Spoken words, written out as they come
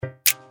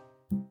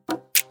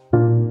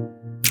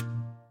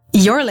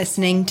You're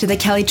listening to The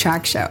Kelly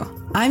Track Show.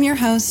 I'm your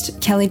host,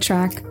 Kelly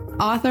Track,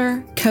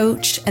 author,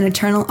 coach, and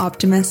eternal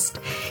optimist.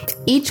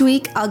 Each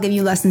week, I'll give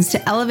you lessons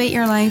to elevate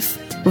your life,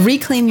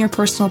 reclaim your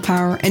personal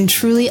power, and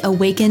truly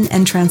awaken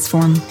and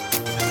transform.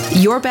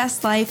 Your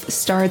best life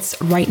starts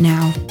right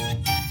now.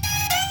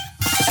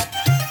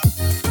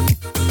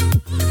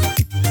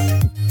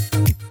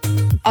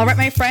 All right,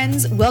 my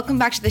friends, welcome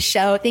back to the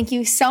show. Thank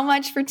you so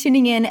much for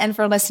tuning in and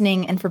for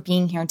listening and for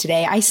being here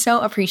today. I so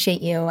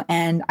appreciate you.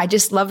 And I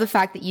just love the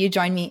fact that you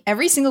join me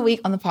every single week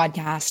on the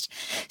podcast.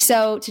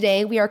 So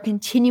today we are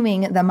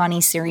continuing the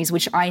money series,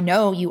 which I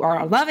know you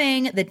are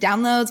loving. The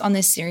downloads on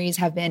this series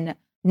have been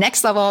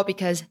next level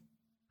because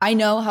I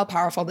know how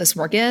powerful this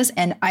work is.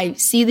 And I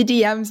see the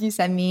DMs you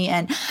send me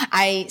and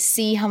I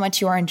see how much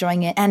you are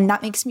enjoying it. And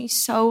that makes me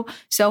so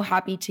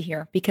happy to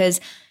hear, because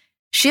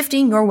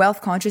shifting your wealth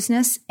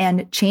consciousness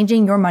and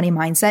changing your money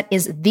mindset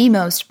is the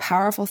most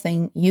powerful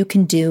thing you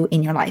can do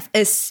in your life,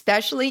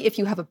 especially if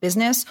you have a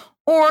business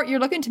or you're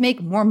looking to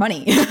make more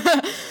money.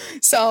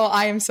 So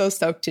I am so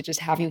stoked to just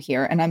have you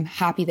here, and I'm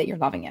happy that you're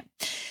loving it.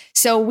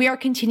 So we are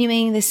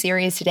continuing this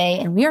series today,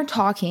 and we are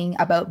talking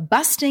about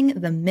busting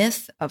the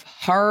myth of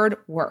hard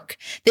work.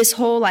 This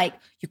whole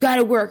you got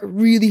to work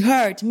really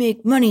hard to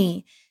make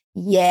money.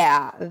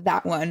 Yeah,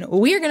 that one.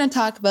 We are going to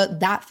talk about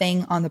that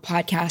thing on the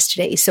podcast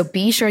today. So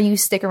be sure you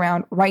stick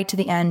around right to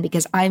the end,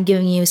 because I'm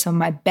giving you some of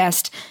my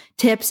best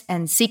tips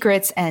and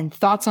secrets and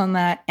thoughts on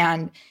that.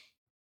 And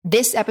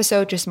this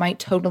episode just might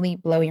totally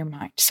blow your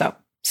mind. So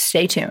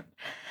stay tuned.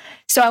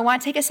 So I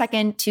want to take a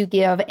second to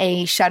give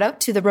a shout out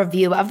to the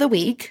review of the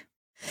week.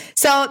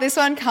 So this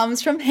one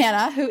comes from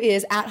Hannah, who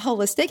is at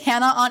Holistic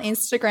Hannah on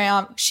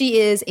Instagram. She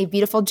is a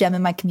beautiful gem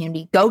in my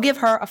community. Go give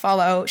her a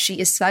follow. She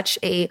is such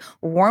a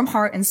warm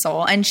heart and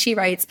soul. And she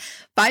writes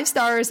 5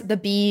 stars, the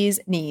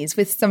bee's knees,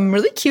 with some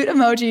really cute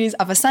emojis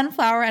of a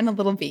sunflower and a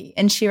little bee.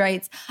 And she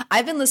writes,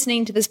 I've been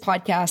listening to this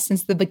podcast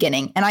since the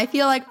beginning, and I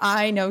feel like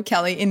I know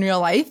Kelly in real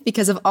life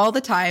because of all the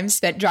time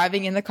spent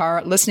driving in the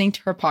car listening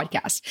to her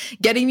podcast,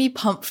 getting me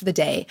pumped for the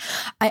day.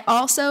 I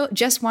also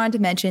just wanted to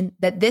mention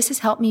that this has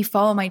helped me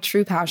follow my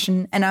true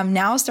passion, and I'm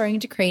now starting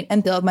to create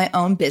and build my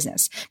own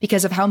business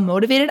because of how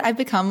motivated I've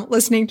become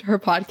listening to her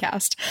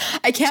podcast.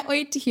 I can't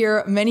wait to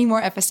hear many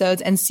more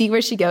episodes and see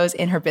where she goes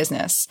in her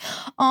business.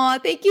 Aw,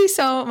 thank you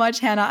so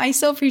much, Hannah. I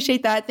so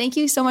appreciate that. Thank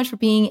you so much for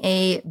being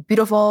a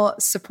beautiful,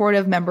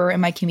 supportive member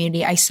in my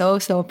community. I so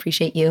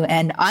appreciate you,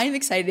 and I'm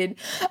excited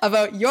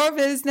about your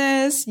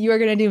business. You are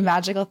going to do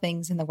magical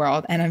things in the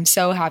world, and I'm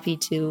so happy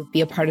to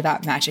be a part of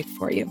that magic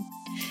for you.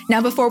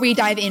 Now, before we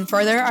dive in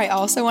further, I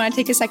also want to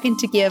take a second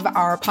to give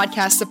our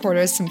podcast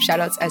supporters some shout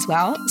outs as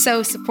well.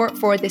 So support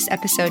for this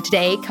episode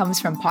today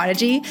comes from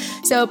Podigy.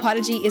 So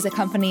Podigy is a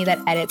company that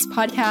edits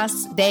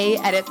podcasts. They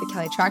edit The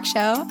Kelly Track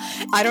Show.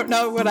 I don't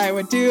know what I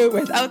would do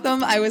without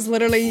them. I was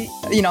literally,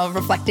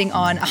 reflecting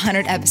on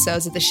 100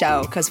 episodes of the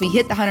show, because we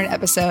hit the 100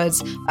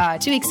 episodes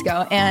 2 weeks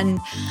ago. And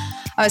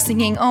I was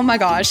thinking, oh my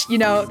gosh,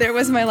 there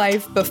was my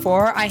life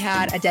before I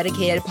had a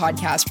dedicated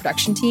podcast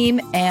production team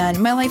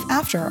and my life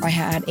after I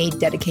had a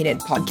dedicated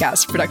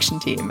podcast production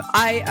team.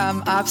 I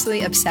am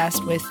absolutely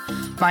obsessed with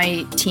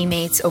my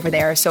teammates over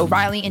there. So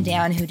Riley and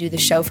Dan, who do the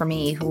show for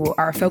me, who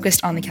are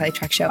focused on the Kelly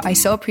Track Show, I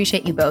so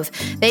appreciate you both.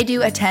 They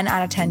do a 10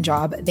 out of 10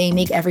 job. They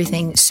make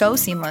everything so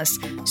seamless,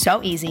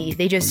 so easy.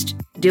 They just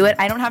do it.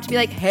 I don't have to be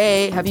like,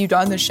 hey, have you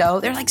done the show?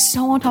 They're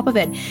so on top of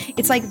it.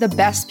 It's like the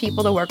best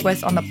people to work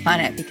with on the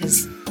planet,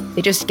 because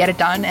they just get it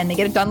done, and they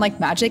get it done like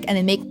magic, and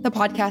they make the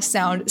podcast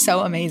sound so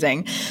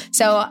amazing.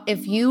 So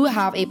if you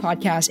have a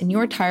podcast and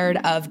you're tired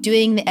of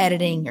doing the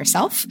editing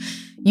yourself,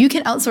 you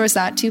can outsource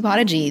that to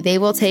Podigy. They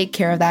will take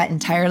care of that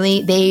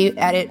entirely. They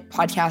edit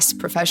podcasts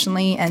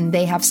professionally, and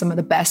they have some of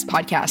the best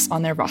podcasts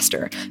on their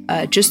roster.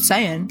 Just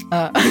saying.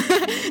 No,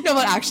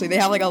 but actually, they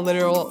have a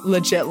literal,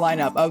 legit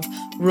lineup of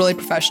really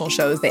professional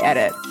shows they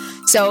edit.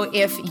 So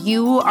if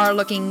you are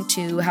looking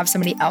to have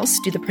somebody else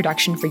do the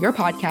production for your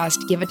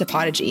podcast, give it to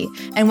Podigy.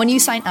 And when you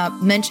sign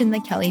up, mention the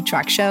Kelly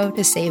Track Show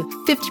to save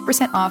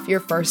 50% off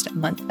your first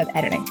month of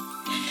editing.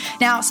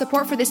 Now,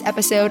 support for this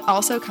episode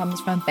also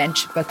comes from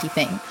Bench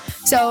Bookkeeping.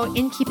 So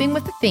in keeping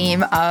with the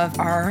theme of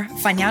our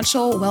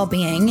financial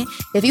well-being,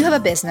 if you have a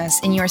business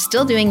and you are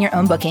still doing your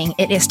own booking,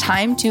 it is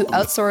time to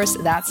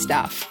outsource that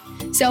stuff.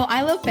 So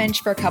I love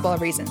Bench for a couple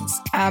of reasons.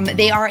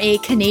 They are a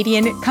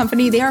Canadian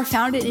company. They are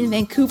founded in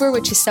Vancouver,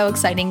 which is so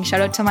exciting.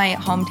 Shout out to my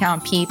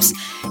hometown peeps.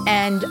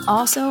 And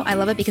also I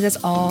love it because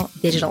it's all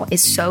digital.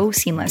 It's so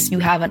seamless. You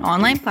have an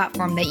online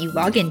platform that you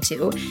log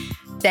into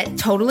that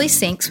totally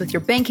syncs with your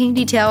banking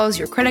details,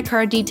 your credit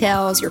card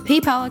details, your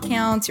PayPal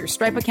accounts, your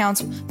Stripe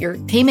accounts, your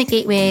payment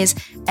gateways,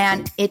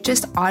 and it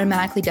just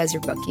automatically does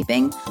your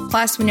bookkeeping.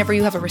 Plus, whenever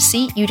you have a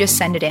receipt, you just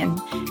send it in.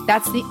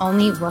 That's the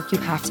only work you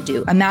have to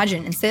do.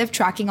 Imagine, instead of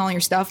tracking all your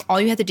stuff, all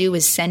you have to do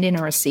is send in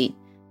a receipt.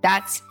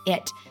 That's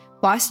it.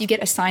 Plus, you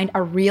get assigned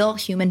a real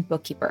human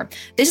bookkeeper.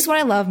 This is what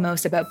I love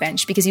most about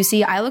Bench, because you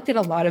see, I looked at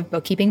a lot of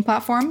bookkeeping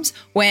platforms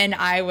when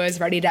I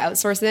was ready to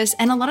outsource this,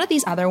 and a lot of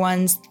these other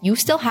ones, you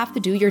still have to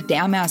do your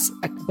damn ass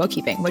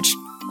bookkeeping, which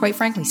quite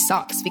frankly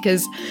sucks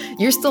because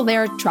you're still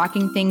there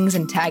tracking things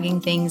and tagging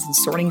things and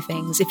sorting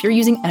things. If you're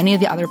using any of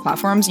the other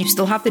platforms, you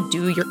still have to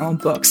do your own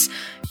books.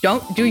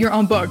 Don't do your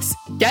own books.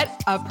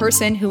 Get a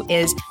person who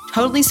is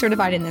totally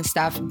certified in this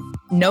stuff,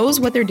 knows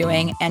what they're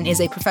doing, and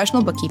is a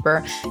professional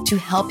bookkeeper to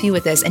help you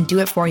with this and do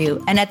it for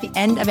you. And at the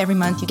end of every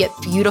month, you get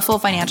beautiful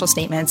financial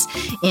statements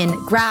in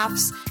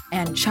graphs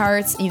and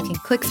charts. You can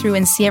click through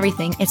and see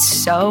everything. It's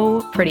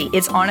so pretty.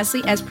 It's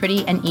honestly as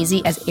pretty and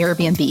easy as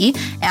Airbnb,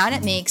 and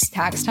it makes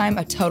tax time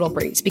a total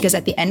breeze because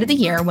at the end of the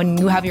year, when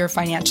you have your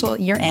financial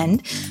year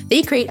end,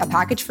 they create a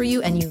package for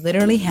you and you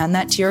literally hand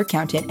that to your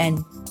accountant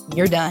and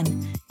you're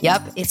done.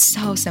 Yep, it's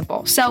so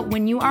simple. So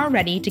when you are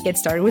ready to get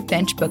started with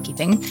bench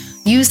bookkeeping,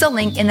 use the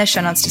link in the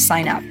show notes to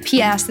sign up.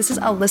 P.S. This is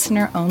a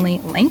listener-only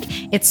link.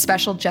 It's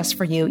special just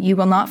for you. You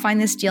will not find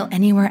this deal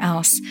anywhere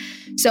else.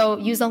 So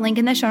use the link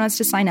in the show notes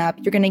to sign up.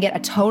 You're going to get a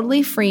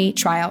totally free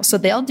trial. So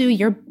they'll do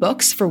your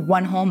books for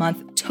 1 whole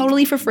month,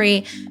 totally for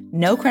free,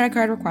 no credit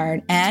card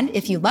required. And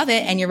if you love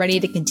it and you're ready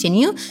to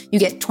continue, you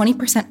get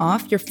 20%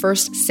 off your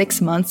first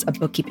 6 months of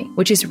bookkeeping,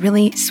 which is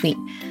really sweet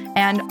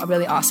and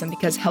really awesome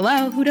because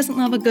hello, who doesn't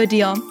love a good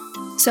deal?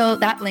 So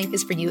that link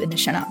is for you in the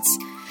show notes.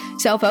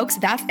 So folks,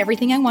 that's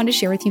everything I wanted to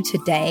share with you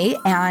today.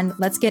 And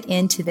let's get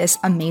into this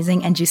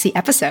amazing and juicy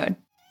episode.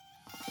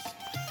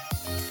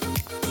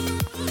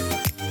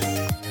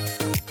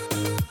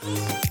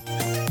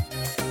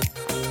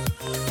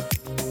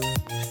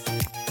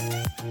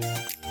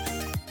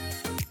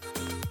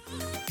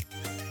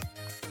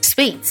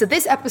 Sweet. So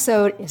this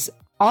episode is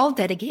all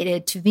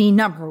dedicated to the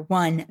number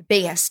one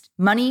biggest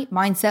money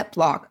mindset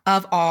block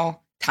of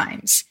all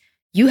times.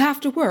 You have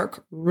to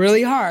work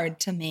really hard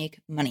to make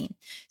money.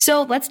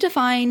 So let's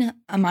define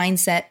a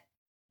mindset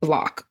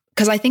block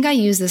because I think I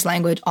use this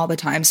language all the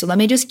time. So let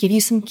me just give you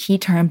some key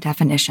term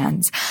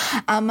definitions.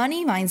 A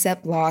money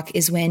mindset block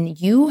is when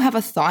you have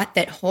a thought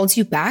that holds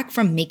you back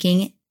from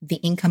making the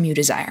income you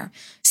desire.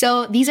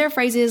 So these are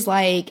phrases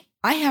like,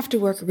 I have to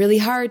work really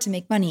hard to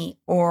make money,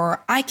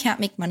 or I can't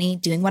make money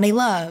doing what I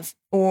love,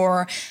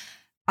 or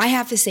I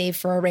have to save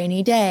for a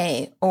rainy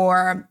day,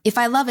 or if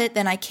I love it,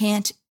 then I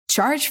can't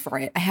charge for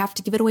it. I have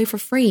to give it away for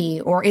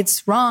free, or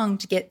it's wrong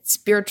to get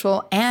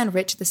spiritual and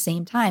rich at the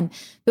same time.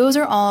 Those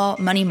are all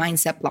money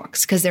mindset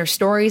blocks because they're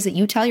stories that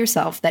you tell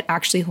yourself that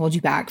actually hold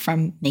you back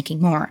from making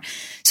more.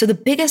 So the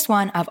biggest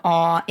one of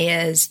all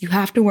is you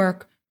have to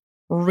work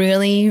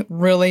really,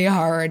 really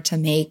hard to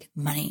make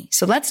money.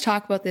 So let's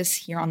talk about this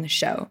here on the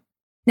show.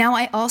 Now,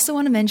 I also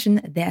want to mention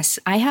this.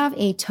 I have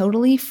a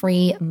totally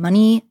free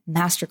money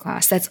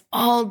masterclass that's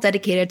all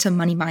dedicated to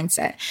money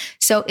mindset.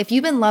 So if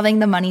you've been loving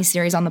the money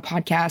series on the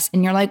podcast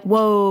and you're like,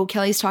 whoa,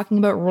 Kelly's talking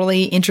about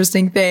really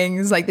interesting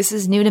things, like this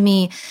is new to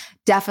me,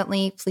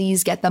 definitely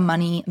please get the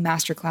money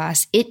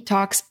masterclass. It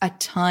talks a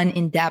ton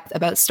in depth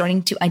about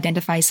starting to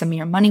identify some of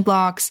your money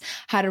blocks,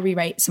 how to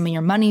rewrite some of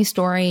your money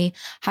story,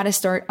 how to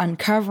start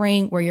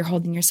uncovering where you're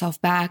holding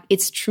yourself back.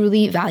 It's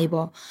truly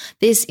valuable.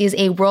 This is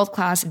a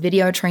world-class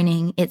video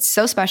training. It's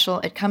so special.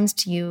 It comes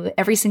to you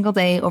every single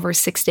day over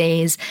 6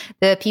 days.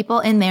 The people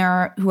in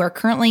there who are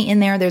currently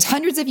in there, there's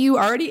hundreds of you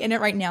already in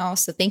it right now.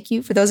 So thank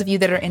you for those of you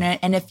that are in it.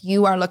 And if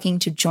you are looking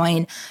to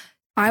join,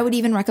 I would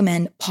even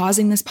recommend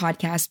pausing this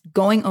podcast,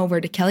 going over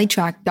to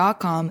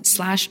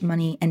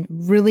kellytrack.com/money and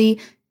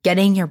really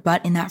getting your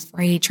butt in that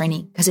free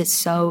training because it's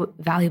so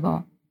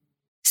valuable.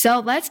 So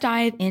let's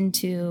dive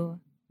into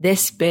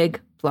this big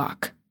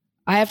block.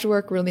 I have to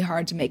work really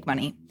hard to make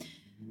money.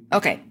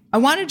 Okay, I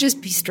want to just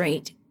be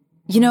straight.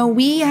 You know,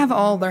 we have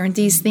all learned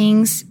these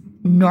things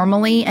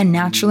normally and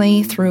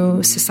naturally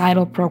through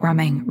societal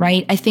programming,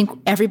 right? I think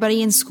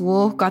everybody in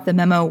school got the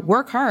memo,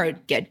 work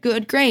hard, get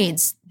good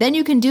grades, then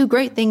you can do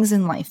great things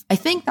in life. I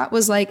think that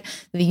was like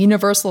the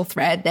universal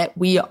thread that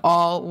we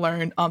all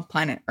learned on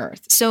planet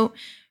Earth. So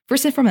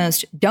first and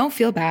foremost, don't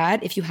feel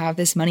bad if you have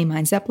this money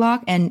mindset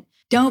block and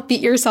don't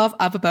beat yourself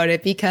up about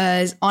it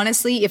because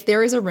honestly, if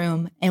there is a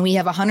room and we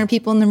have 100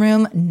 people in the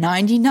room,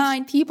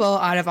 99 people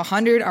out of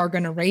 100 are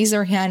going to raise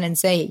their hand and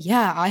say,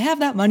 yeah, I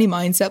have that money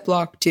mindset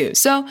block too.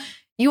 So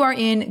you are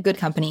in good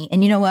company.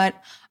 And you know what?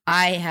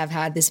 I have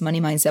had this money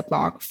mindset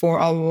block for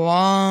a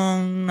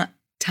long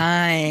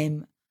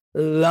time.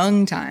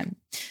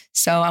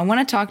 So I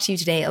want to talk to you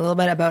today a little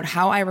bit about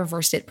how I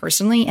reversed it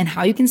personally and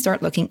how you can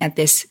start looking at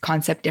this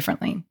concept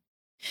differently.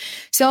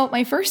 So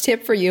my first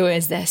tip for you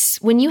is this.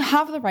 When you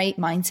have the right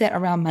mindset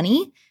around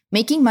money,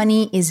 making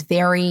money is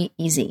very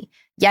easy.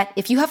 Yet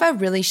if you have a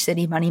really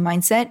shitty money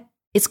mindset,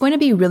 it's going to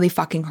be really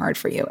fucking hard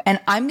for you. And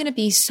I'm going to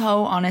be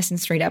so honest and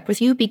straight up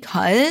with you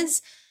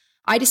because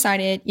I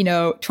decided,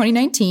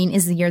 2019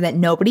 is the year that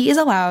nobody is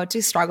allowed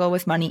to struggle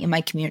with money in my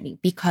community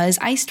because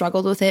I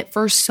struggled with it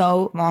for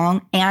so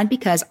long and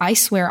because I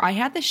swear I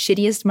had the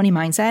shittiest money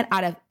mindset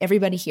out of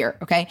everybody here,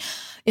 okay?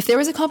 If there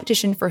was a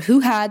competition for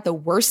who had the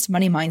worst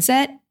money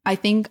mindset, I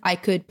think I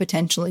could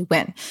potentially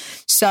win.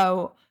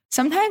 So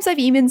sometimes I've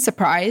even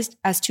surprised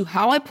as to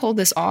how I pulled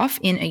this off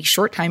in a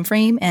short time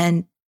frame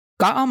and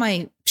got all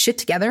my shit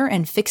together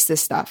and fixed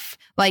this stuff.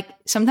 Like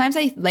sometimes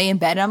I lay in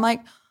bed and I'm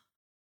like,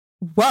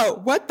 whoa,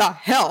 what the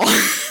hell?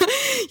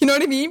 know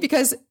what I mean?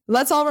 Because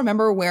let's all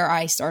remember where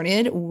I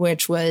started,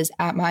 which was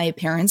at my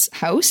parents'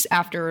 house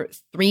after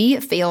 3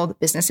 failed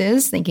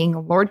businesses,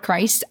 thinking, Lord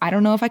Christ, I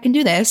don't know if I can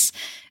do this.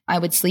 I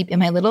would sleep in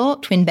my little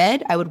twin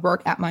bed. I would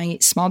work at my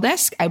small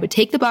desk. I would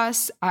take the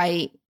bus.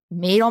 I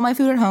made all my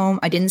food at home.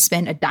 I didn't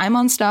spend a dime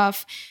on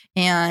stuff.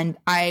 And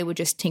I would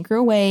just tinker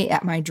away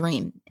at my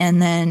dream.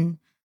 And then,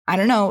 I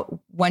don't know,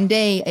 one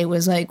day it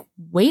was like,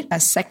 wait a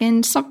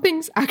second,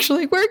 something's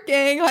actually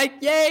working. Like,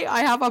 yay,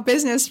 I have a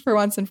business for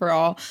once and for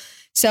all.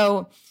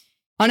 So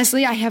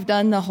honestly, I have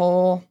done the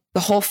whole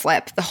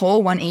flip, the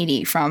whole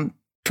 180 from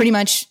pretty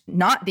much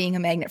not being a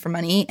magnet for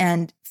money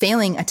and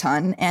failing a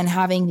ton and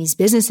having these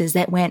businesses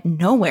that went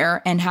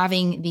nowhere and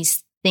having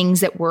these things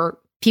that were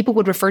people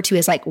would refer to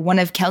as like one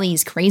of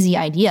Kelly's crazy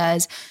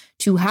ideas,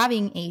 to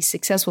having a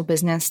successful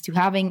business, to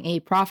having a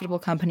profitable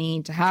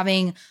company, to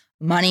having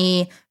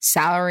money,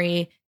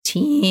 salary,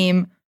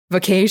 team,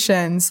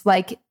 vacations.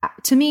 Like,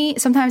 to me,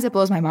 sometimes it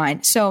blows my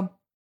mind. So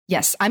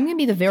yes, I'm going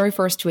to be the very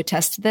first to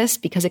attest to this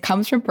because it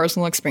comes from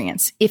personal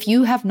experience. If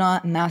you have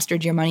not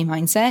mastered your money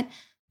mindset,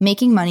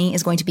 making money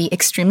is going to be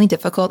extremely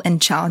difficult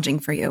and challenging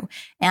for you.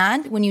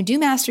 And when you do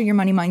master your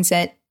money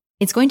mindset,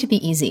 it's going to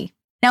be easy.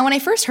 Now, when I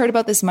first heard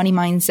about this money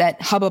mindset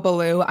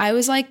hubbubaloo, I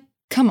was like,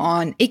 come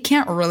on, it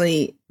can't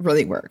really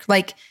work.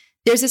 Like,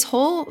 there's this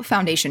whole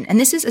foundation, and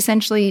this is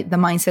essentially the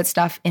mindset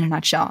stuff in a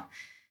nutshell.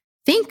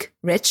 Think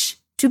rich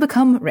to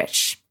become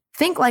rich.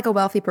 Think like a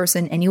wealthy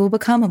person and you will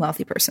become a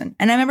wealthy person.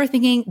 And I remember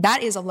thinking,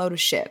 that is a load of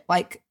shit.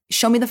 Like,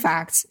 show me the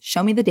facts,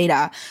 show me the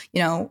data.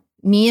 You know,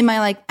 me and my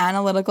like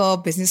analytical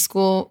business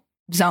school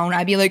zone,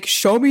 I'd be like,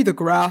 show me the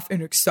graph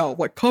in Excel.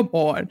 Like, come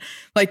on.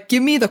 Like,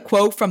 give me the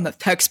quote from the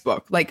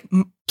textbook. Like,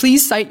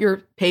 please cite your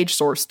page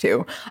source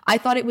too. I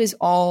thought it was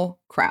all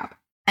crap.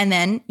 And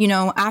then, you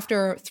know,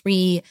 after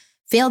 3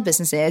 failed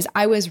businesses,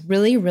 I was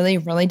really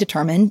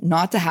determined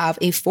not to have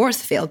a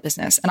 4th failed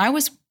business. And I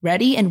was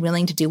ready and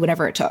willing to do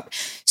whatever it took.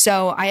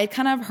 So I had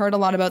kind of heard a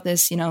lot about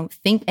this, you know,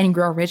 think and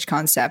grow rich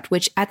concept,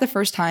 which at the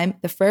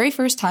very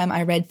first time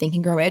I read Think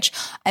and Grow Rich,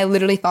 I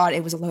literally thought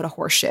it was a load of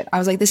horse shit. I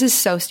was like, this is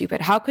so stupid.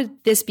 How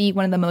could this be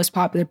one of the most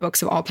popular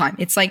books of all time?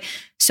 It's like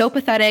so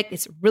pathetic.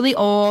 It's really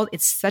old.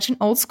 It's such an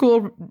old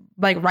school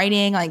like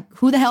writing. Like,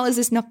 who the hell is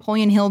this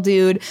Napoleon Hill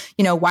dude?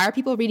 You know, why are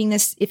people reading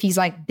this if he's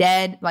like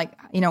dead? Like,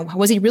 you know,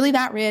 was he really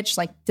that rich?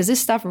 Like, does this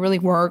stuff really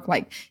work?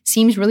 Like,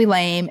 seems really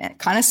lame and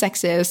kind of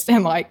sexist.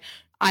 And like,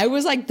 I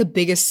was like the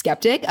biggest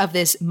skeptic of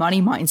this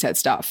money mindset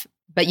stuff.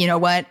 But you know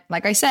what?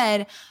 Like I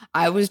said,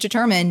 I was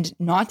determined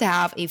not to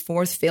have a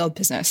 4th failed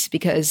business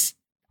because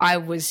I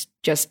was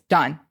just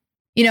done.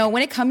 You know,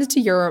 when it comes to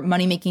your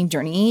money-making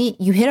journey,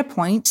 you hit a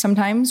point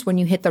sometimes when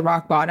you hit the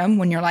rock bottom,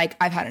 when you're like,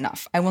 I've had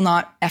enough. I will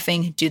not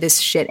effing do this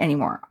shit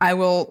anymore. I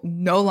will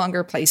no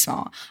longer play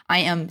small. I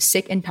am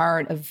sick and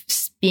tired of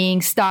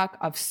being stuck,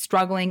 of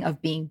struggling,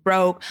 of being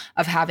broke,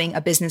 of having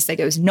a business that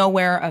goes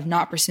nowhere, of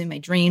not pursuing my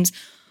dreams.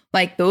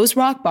 Like, those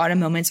rock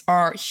bottom moments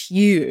are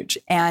huge.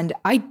 And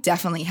I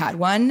definitely had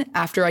one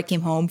after I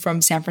came home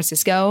from San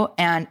Francisco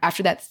and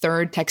after that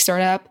 3rd tech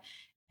startup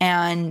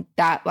and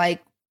that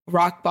like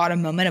rock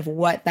bottom moment of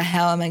what the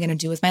hell am I going to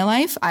do with my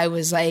life? I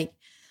was like,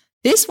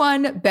 this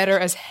one better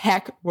as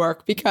heck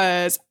work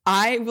because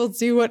I will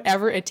do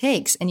whatever it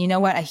takes. And you know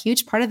what? A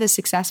huge part of the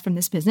success from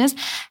this business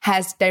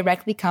has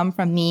directly come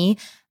from me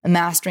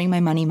mastering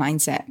my money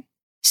mindset.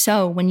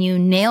 So when you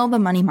nail the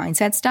money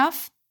mindset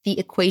stuff, the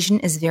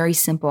equation is very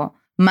simple.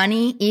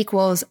 Money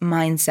equals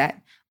mindset.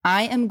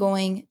 I am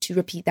going to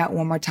repeat that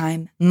one more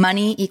time.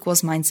 Money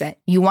equals mindset.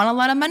 You want a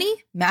lot of money?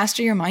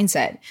 Master your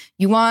mindset.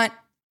 You want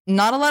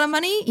not a lot of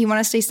money? You want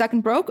to stay stuck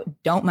and broke?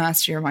 Don't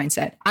master your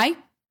mindset. I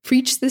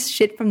preach this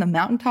shit from the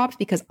mountaintops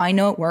because I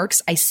know it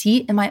works. I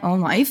see it in my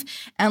own life.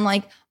 And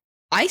like,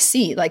 I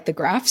see like the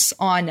graphs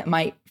on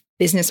my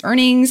business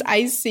earnings.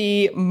 I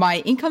see my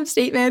income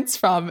statements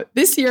from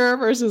this year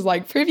versus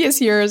like previous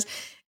years.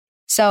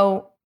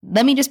 So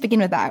let me just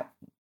begin with that.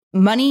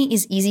 Money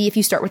is easy if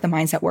you start with the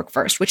mindset work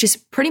first, which is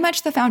pretty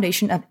much the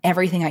foundation of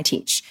everything I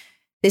teach.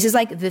 This is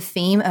like the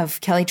theme of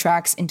Kelly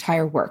Track's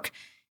entire work.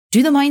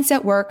 Do the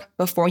mindset work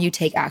before you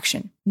take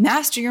action.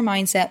 Master your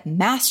mindset,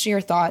 master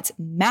your thoughts,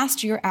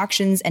 master your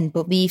actions and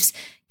beliefs.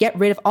 Get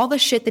rid of all the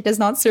shit that does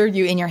not serve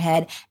you in your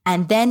head.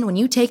 And then when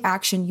you take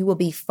action, you will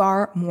be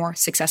far more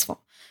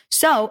successful.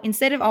 So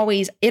instead of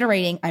always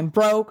iterating, I'm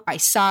broke, I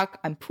suck,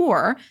 I'm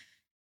poor,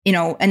 you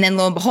know, and then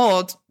lo and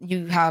behold,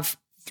 you have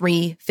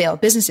 3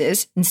 failed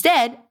businesses.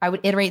 Instead, I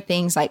would iterate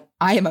things like,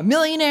 I am a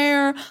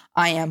millionaire,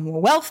 I am a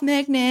wealth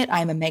magnet,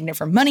 I am a magnet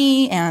for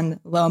money. And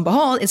lo and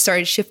behold, it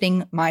started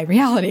shifting my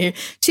reality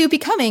to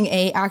becoming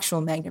a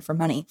actual magnet for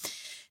money.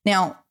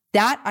 Now,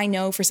 that I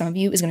know for some of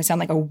you is going to sound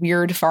like a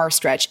weird, far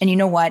stretch. And you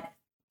know what?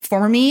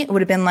 For me, it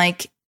would have been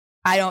like,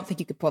 I don't think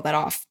you could pull that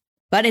off.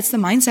 But it's the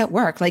mindset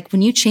work. Like,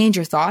 when you change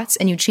your thoughts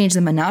and you change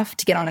them enough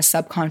to get on a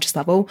subconscious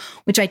level,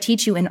 which I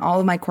teach you in all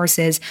of my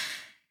courses,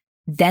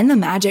 then the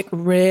magic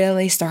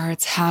really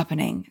starts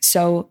happening.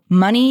 So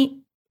money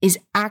is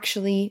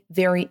actually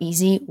very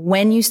easy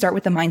when you start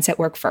with the mindset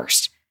work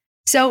first.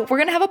 So we're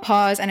going to have a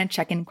pause and a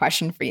check-in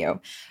question for you.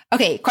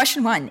 Okay,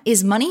 question 1,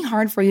 is money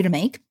hard for you to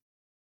make?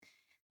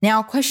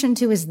 Now, question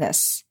 2 is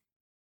this.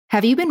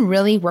 Have you been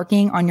really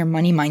working on your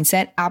money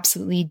mindset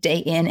absolutely day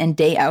in and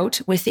day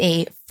out with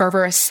a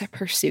fervorous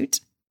pursuit?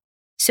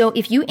 So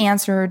if you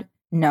answered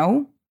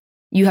no,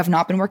 you have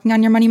not been working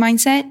on your money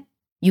mindset,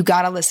 you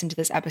got to listen to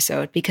this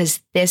episode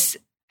because this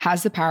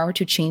has the power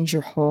to change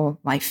your whole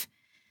life.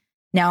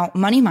 Now,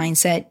 money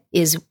mindset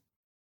is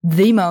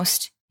the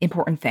most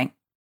important thing.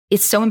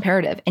 It's so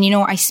imperative. And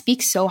I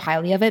speak so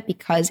highly of it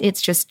because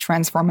it's just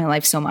transformed my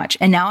life so much.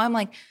 And now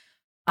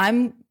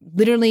I'm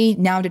literally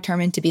now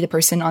determined to be the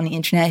person on the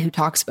internet who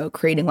talks about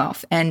creating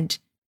wealth and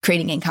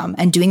creating income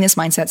and doing this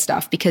mindset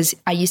stuff, because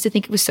I used to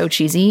think it was so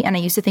cheesy. And I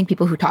used to think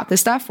people who taught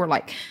this stuff were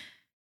kind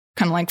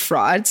of like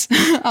frauds.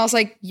 I was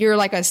like, you're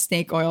like a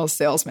snake oil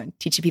salesman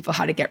teaching people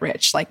how to get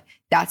rich. Like,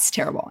 that's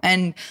terrible.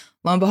 And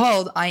lo and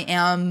behold, I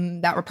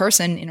am that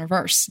person in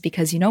reverse,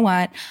 because you know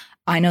what?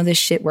 I know this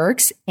shit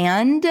works,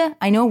 and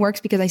I know it works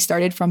because I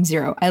started from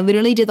zero. I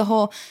literally did the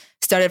whole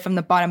started from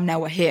the bottom, now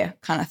we're here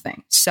kind of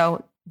thing.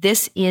 So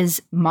this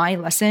is my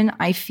lesson.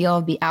 I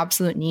feel the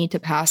absolute need to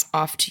pass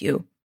off to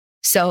you.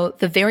 So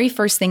the very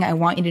first thing I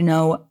want you to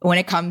know when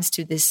it comes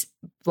to this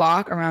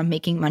block around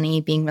making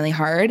money being really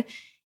hard,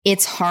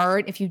 it's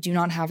hard if you do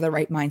not have the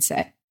right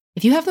mindset.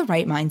 If you have the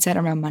right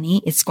mindset around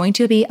money, it's going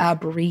to be a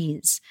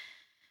breeze.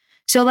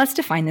 So let's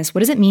define this. What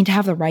does it mean to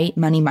have the right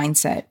money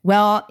mindset?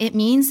 Well, it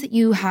means that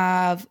you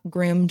have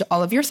groomed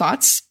all of your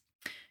thoughts.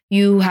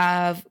 You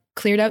have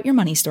cleared out your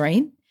money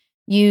story.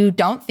 You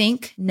don't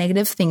think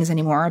negative things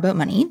anymore about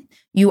money.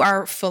 You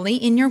are fully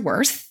in your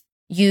worth.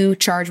 You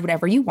charge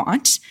whatever you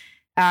want.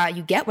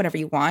 You get whatever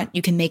you want.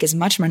 You can make as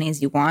much money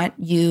as you want.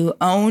 You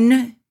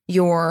own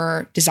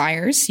your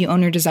desires. You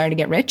own your desire to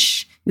get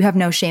rich. You have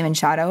no shame and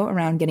shadow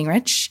around getting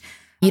rich.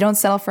 You don't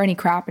settle for any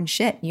crap and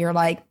shit. You're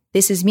like,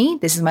 this is me.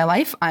 This is my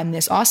life. I'm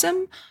this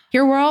awesome.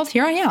 Here world,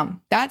 here I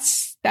am.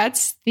 That's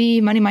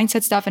the money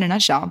mindset stuff in a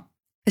nutshell.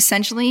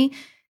 Essentially,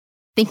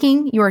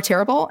 thinking you are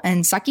terrible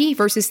and sucky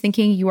versus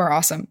thinking you are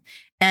awesome.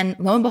 And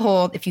lo and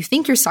behold, if you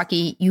think you're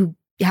sucky, you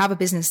have a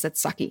business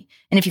that's sucky.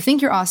 And if you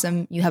think you're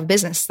awesome, you have a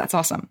business that's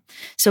awesome.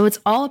 So it's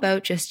all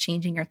about just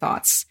changing your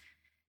thoughts.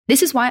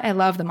 This is why I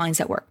love the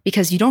mindset work,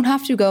 because you don't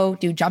have to go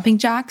do jumping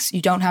jacks.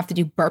 You don't have to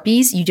do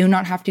burpees. You do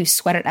not have to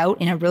sweat it out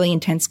in a really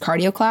intense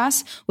cardio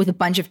class with a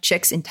bunch of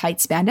chicks in tight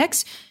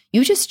spandex.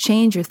 You just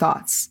change your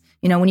thoughts.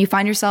 When you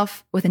find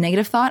yourself with a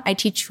negative thought, I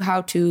teach you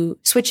how to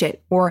switch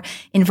it or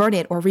invert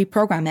it or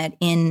reprogram it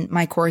in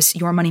my course,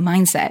 Your Money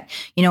Mindset.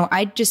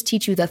 I just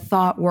teach you the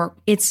thought work.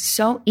 It's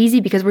so easy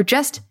because we're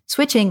just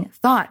switching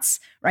thoughts,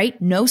 right?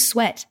 No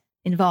sweat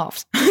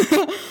involved.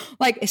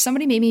 Like if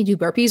somebody made me do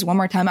burpees one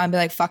more time, I'd be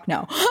like, fuck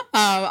no.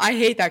 I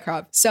hate that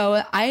crap.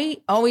 So I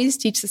always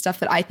teach the stuff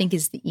that I think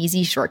is the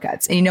easy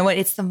shortcuts. And you know what?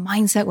 It's the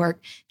mindset work,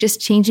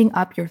 just changing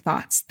up your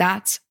thoughts.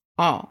 That's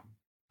all.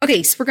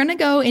 Okay, so we're going to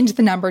go into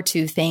the number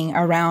 2 thing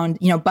around,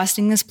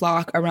 busting this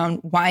block around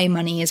why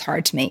money is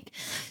hard to make.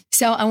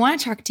 So I want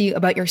to talk to you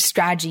about your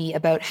strategy,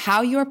 about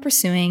how you are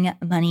pursuing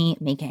money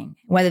making,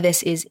 whether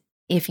this is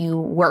if you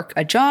work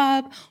a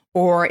job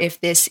or if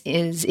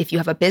you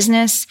have a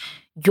business.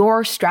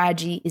 Your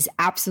strategy is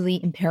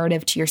absolutely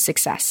imperative to your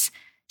success.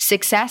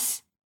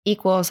 Success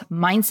equals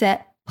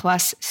mindset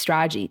plus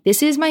strategy.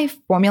 This is my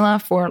formula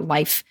for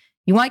life.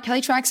 You want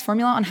Kelly Track's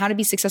formula on how to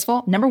be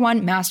successful? Number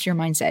 1, master your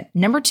mindset.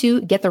 Number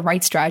 2, get the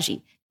right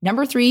strategy.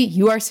 Number 3,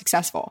 you are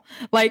successful.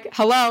 Like,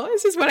 hello,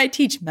 this is what I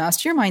teach.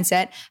 Master your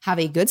mindset, have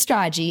a good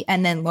strategy,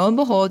 and then lo and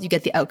behold, you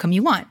get the outcome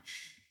you want.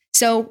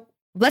 So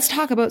let's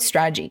talk about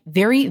strategy.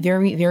 Very,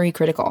 very, very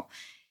critical.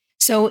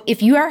 So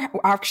if you are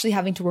actually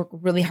having to work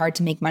really hard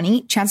to make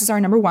money, chances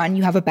are, number 1,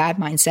 you have a bad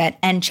mindset.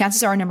 And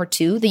chances are, number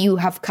 2, that you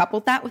have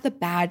coupled that with a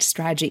bad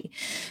strategy.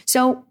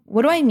 So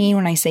what do I mean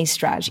when I say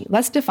strategy?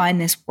 Let's define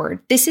this word.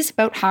 This is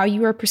about how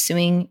you are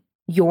pursuing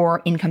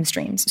your income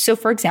streams. So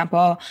for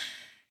example,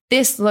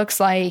 this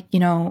looks like,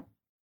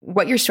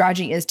 what your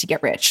strategy is to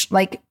get rich.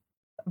 Like,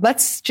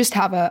 let's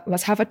have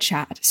a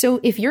chat.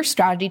 So if your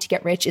strategy to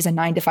get rich is a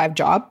 9-to-5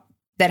 job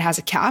that has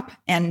a cap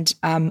and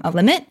a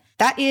limit,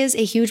 that is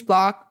a huge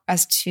block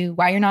as to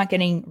why you're not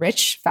getting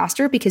rich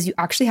faster, because you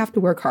actually have to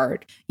work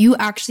hard. You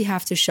actually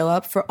have to show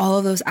up for all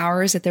of those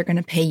hours that they're going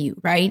to pay you,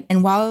 right?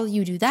 And while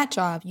you do that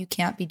job, you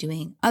can't be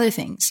doing other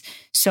things.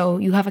 So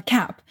you have a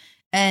cap.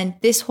 And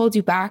this holds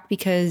you back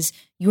because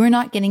you are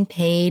not getting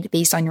paid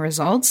based on your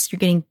results. You're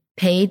getting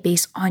paid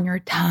based on your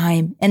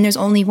time. And there's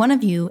only one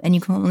of you, and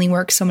you can only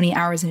work so many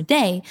hours in a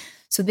day.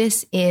 So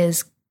this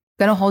is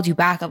going to hold you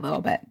back a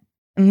little bit.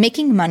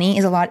 Making money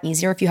is a lot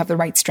easier if you have the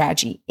right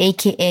strategy,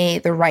 aka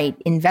the right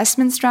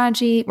investment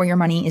strategy where your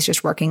money is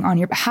just working on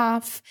your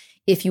behalf.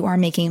 If you are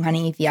making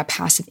money via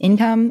passive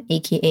income,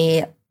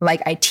 aka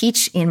like I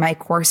teach in my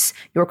course,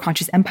 Your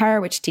Conscious Empire,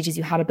 which teaches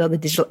you how to build a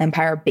digital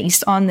empire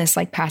based on this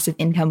like passive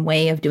income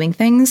way of doing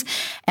things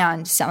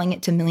and selling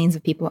it to millions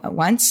of people at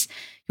once.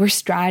 Your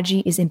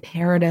strategy is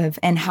imperative,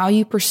 and how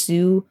you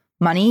pursue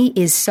money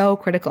is so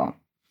critical.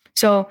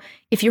 So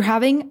if you're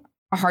having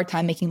a hard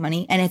time making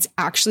money and it's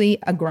actually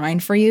a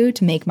grind for you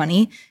to make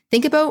money,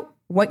 think about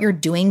what you're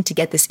doing to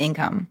get this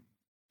income.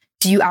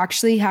 Do you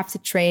actually have to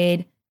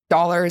trade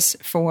dollars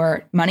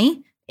for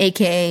money?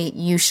 AKA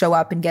you show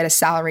up and get a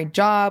salaried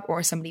job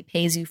or somebody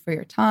pays you for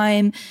your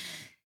time.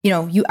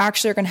 You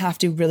actually are going to have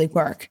to really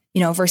work,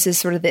 versus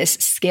sort of this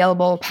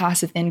scalable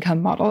passive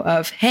income model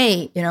of,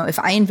 hey, if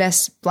I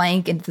invest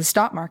blank into the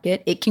stock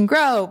market, it can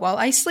grow while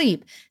I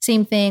sleep.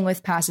 Same thing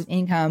with passive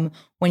income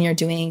when you're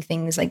doing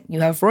things like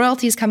you have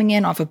royalties coming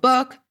in off a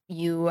book,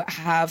 you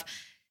have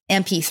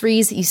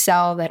MP3s that you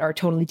sell that are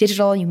totally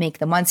digital. You make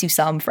them once, you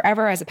sell them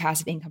forever as a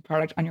passive income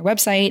product on your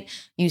website.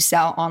 You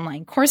sell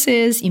online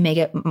courses, you make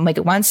it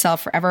once, sell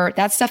forever.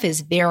 That stuff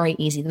is very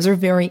easy. Those are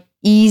very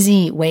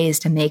easy ways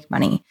to make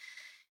money.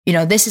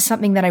 This is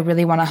something that I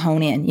really want to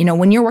hone in.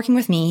 When you're working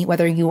with me,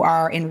 whether you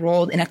are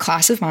enrolled in a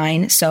class of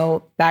mine,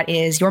 so that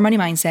is your money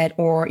mindset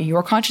or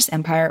your conscious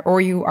empire,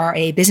 or you are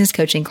a business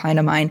coaching client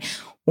of mine,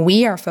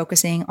 we are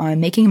focusing on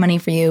making money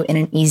for you in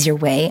an easier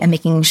way and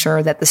making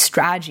sure that the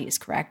strategy is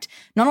correct.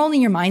 Not only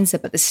your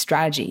mindset, but the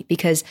strategy,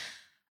 because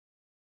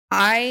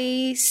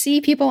I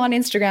see people on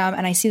Instagram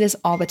and I see this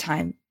all the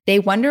time. They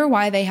wonder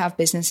why they have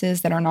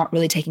businesses that are not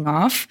really taking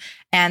off,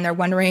 and they're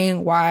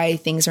wondering why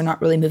things are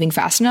not really moving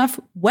fast enough.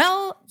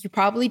 Well, you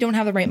probably don't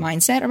have the right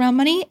mindset around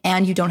money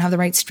and you don't have the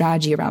right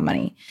strategy around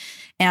money.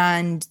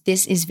 And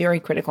this is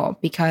very critical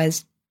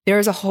because there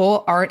is a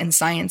whole art and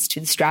science to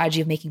the strategy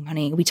of making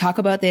money. We talk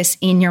about this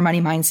in your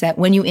money mindset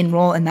when you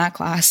enroll in that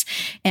class.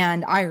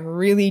 And I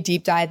really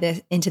deep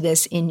dive into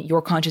this in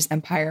your conscious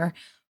empire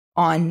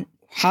on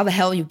how the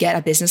hell you get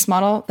a business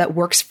model that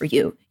works for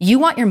you. You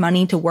want your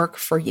money to work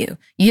for you.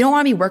 You don't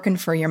want to be working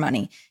for your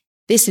money.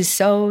 This is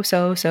so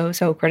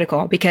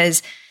critical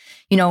because,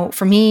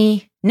 for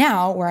me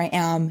now, where I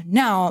am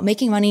now,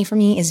 making money for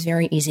me is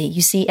very easy.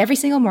 You see, every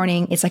single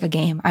morning, it's like a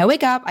game. I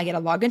wake up, I get to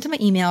log into my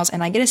emails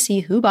and I get to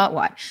see who bought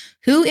what,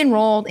 who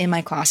enrolled in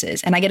my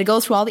classes. And I get to go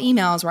through all the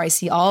emails where I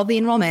see all of the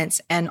enrollments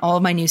and all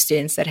of my new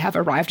students that have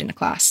arrived in a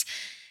class.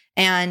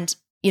 And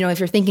if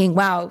you're thinking,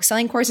 wow,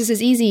 selling courses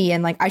is easy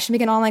and I should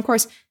make an online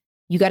course,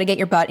 you got to get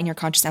your butt in your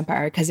conscious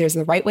empire because there's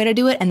the right way to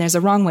do it and there's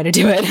a wrong way to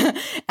do it.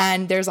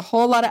 And there's a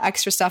whole lot of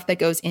extra stuff that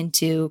goes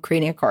into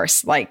creating a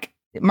course, like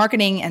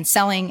marketing and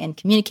selling and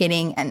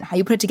communicating and how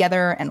you put it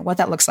together and what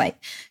that looks like.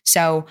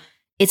 So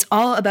it's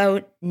all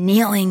about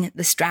nailing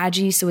the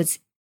strategy so it's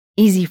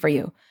easy for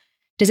you.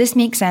 Does this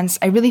make sense?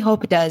 I really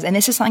hope it does. And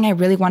this is something I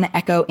really want to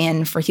echo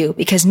in for you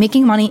because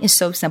making money is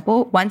so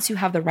simple. Once you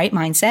have the right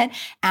mindset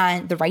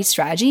and the right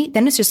strategy,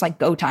 then it's just like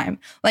go time.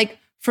 Like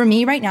for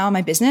me right now in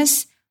my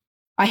business,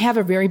 I have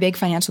a very big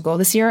financial goal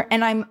this year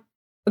and I'm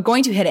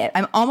going to hit it.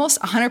 I'm almost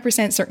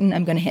 100% certain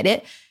I'm going to hit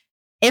it,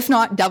 if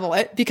not double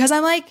it, because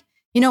I'm like,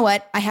 you know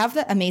what? I have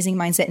the amazing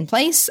mindset in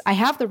place. I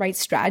have the right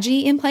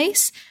strategy in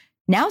place.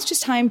 Now it's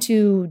just time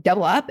to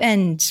double up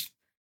and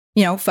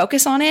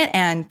focus on it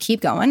and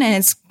keep going and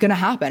it's going to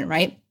happen,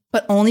 right?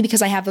 But only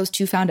because I have those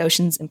two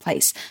foundations in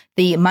place,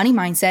 the money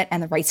mindset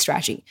and the right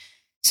strategy.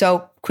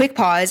 So quick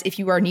pause. If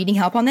you are needing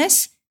help on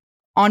this,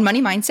 on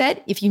money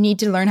mindset, if you need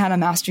to learn how to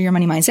master your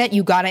money mindset,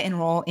 you got to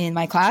enroll in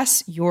my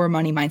class, Your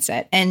Money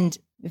Mindset. And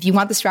if you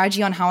want the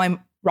strategy on how I'm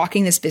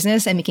rocking this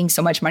business and making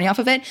so much money off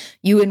of it,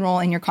 you enroll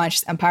in your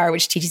conscious empire,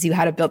 which teaches you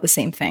how to build the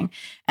same thing.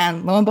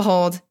 And lo and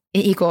behold,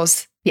 it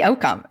equals the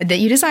outcome that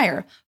you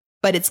desire.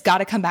 But it's got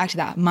to come back to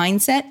that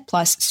mindset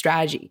plus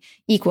strategy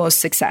equals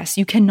success.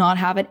 You cannot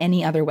have it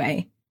any other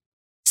way.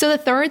 So the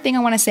third thing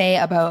I want to say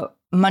about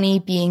money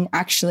being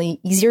actually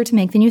easier to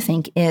make than you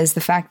think is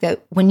the fact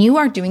that when you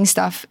are doing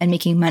stuff and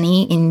making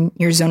money in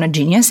your zone of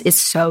genius, it's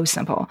so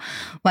simple.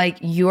 Like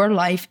your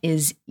life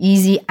is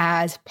easy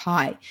as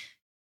pie.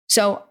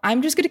 So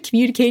I'm just going to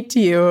communicate to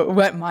you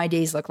what my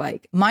days look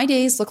like. My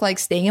days look like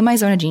staying in my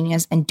zone of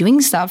genius and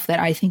doing stuff that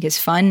I think is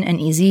fun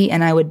and easy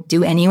and I would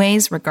do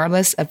anyways,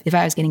 regardless of if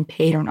I was getting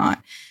paid or not.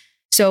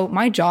 So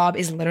my job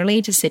is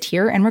literally to sit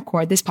here and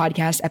record this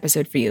podcast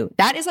episode for you.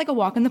 That is like a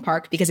walk in the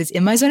park because it's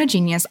in my zone of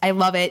genius. I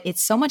love it.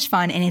 It's so much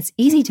fun and it's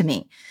easy to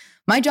me.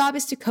 My job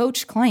is to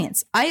coach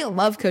clients. I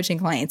love coaching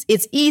clients.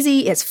 It's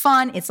easy. It's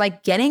fun. It's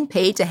like getting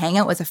paid to hang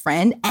out with a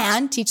friend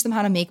and teach them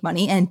how to make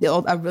money and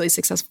build a really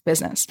successful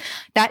business.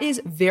 That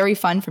is very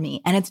fun for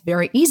me. And it's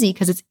very easy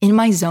because it's in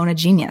my zone of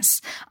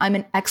genius. I'm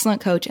an excellent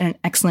coach and an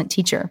excellent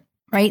teacher,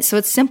 right? So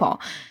it's simple.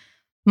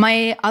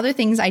 My other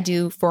things I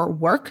do for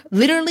work,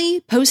 literally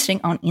posting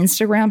on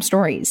Instagram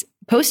stories.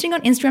 Posting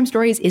on Instagram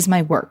stories is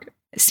my work.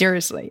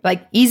 Seriously,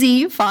 like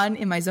easy, fun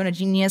in my zone of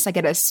genius. I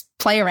get to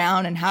play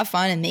around and have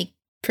fun and make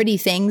pretty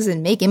things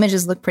and make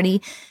images look pretty.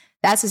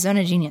 That's a zone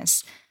of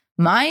genius.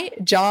 My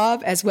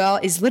job as well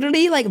is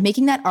literally like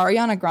making that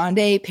Ariana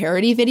Grande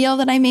parody video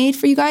that I made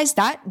for you guys.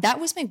 That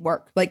was my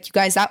work. Like you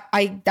guys,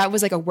 that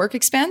was like a work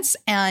expense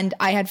and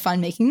I had fun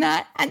making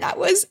that. And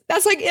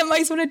that's like in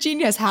my zone of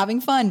genius,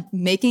 having fun,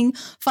 making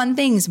fun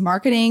things,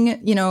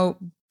 marketing,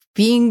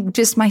 being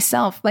just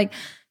myself. Like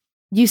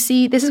you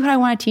see, this is what I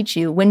want to teach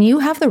you. When you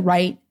have the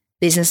right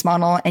business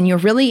model and you're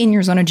really in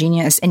your zone of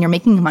genius and you're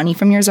making money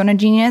from your zone of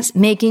genius,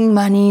 making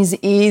money's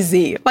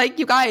easy. Like,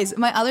 you guys,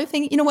 my other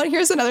thing, you know what?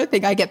 Here's another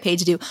thing I get paid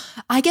to do.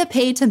 I get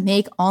paid to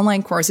make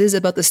online courses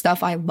about the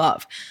stuff I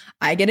love.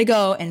 I get to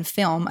go and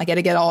film. I get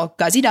to get all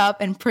guzzied up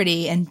and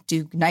pretty and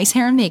do nice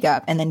hair and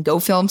makeup and then go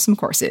film some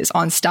courses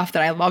on stuff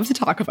that I love to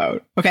talk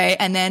about. Okay.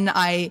 And then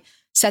I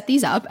set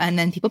these up and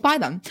then people buy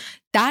them.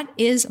 That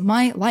is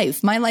my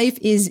life. My life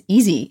is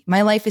easy.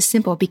 My life is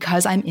simple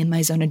because I'm in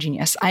my zone of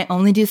genius. I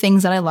only do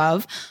things that I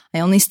love. I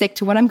only stick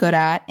to what I'm good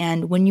at.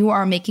 And when you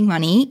are making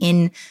money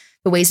in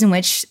the ways in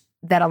which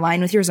that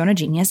align with your zone of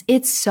genius,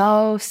 it's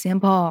so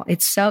simple.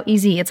 It's so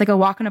easy. It's like a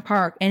walk in a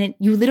park. And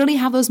you literally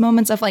have those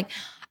moments of like,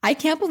 I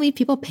can't believe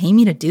people pay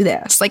me to do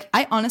this. Like,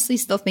 I honestly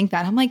still think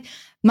that. I'm like,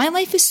 my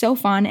life is so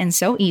fun and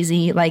so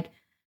easy. Like,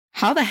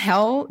 how the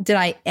hell did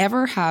I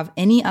ever have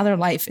any other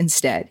life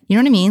instead? You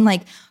know what I mean?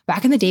 Like,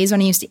 back in the days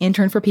when I used to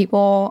intern for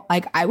people,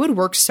 like, I would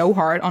work so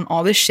hard on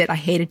all this shit I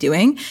hated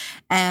doing.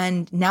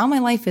 And now my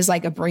life is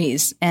like a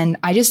breeze. And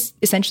I just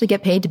essentially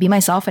get paid to be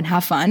myself and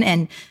have fun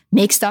and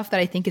make stuff that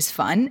I think is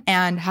fun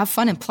and have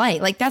fun and play.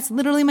 Like, that's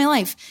literally my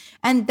life.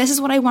 And this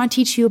is what I want to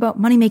teach you about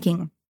money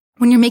making.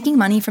 When you're making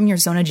money from your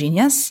zone of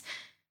genius,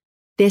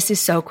 this is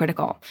so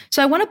critical.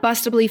 So I want to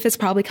bust a belief that's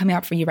probably coming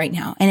up for you right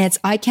now. And it's,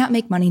 I can't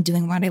make money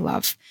doing what I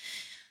love.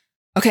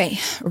 Okay,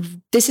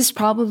 this is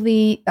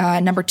probably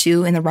number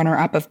 2 in the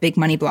runner-up of big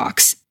money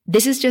blocks.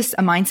 This is just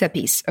a mindset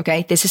piece,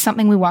 okay? This is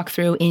something we walk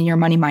through in your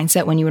money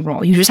mindset when you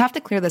enroll. You just have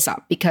to clear this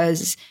up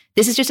because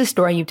this is just a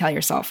story you tell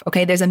yourself,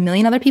 okay? There's a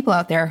million other people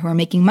out there who are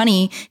making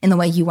money in the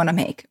way you want to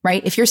make,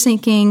 right? If you're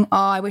thinking, oh,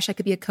 I wish I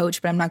could be a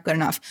coach, but I'm not good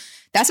enough.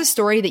 That's a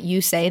story that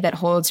you say that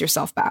holds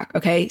yourself back,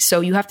 okay?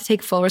 So you have to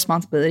take full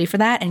responsibility for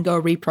that and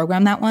go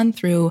reprogram that one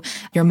through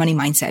your money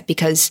mindset,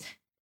 because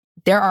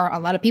there are a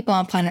lot of people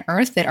on planet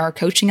Earth that are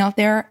coaching out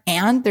there,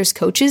 and there's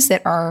coaches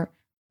that are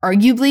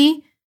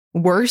arguably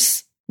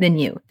worse than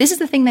you. This is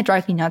the thing that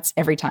drives me nuts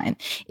every time,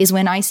 is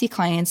when I see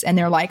clients and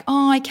they're like,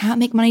 oh, I can't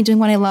make money doing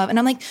what I love. And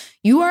I'm like,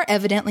 you are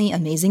evidently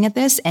amazing at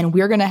this, and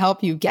we're going to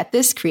help you get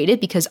this created,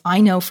 because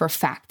I know for a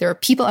fact there are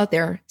people out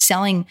there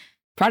selling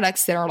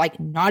products that are like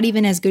not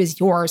even as good as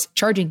yours,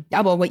 charging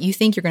double what you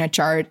think you're going to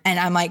charge. And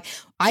I'm like,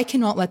 I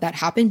cannot let that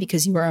happen,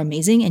 because you are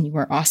amazing and you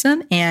are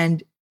awesome.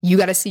 And you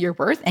got to see your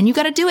worth and you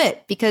got to do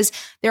it, because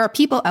there are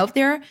people out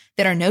there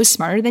that are no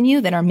smarter than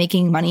you that are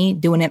making money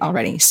doing it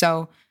already.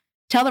 So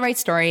tell the right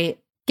story,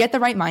 get the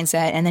right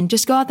mindset, and then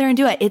just go out there and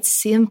do it. It's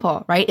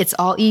simple, right? It's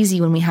all easy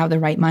when we have the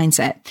right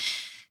mindset.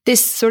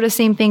 This sort of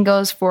same thing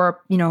goes for,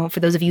 you know, for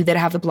those of you that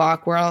have the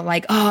block where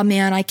like, oh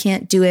man, I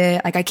can't do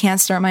it. Like, I can't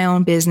start my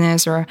own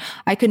business, or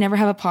I could never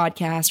have a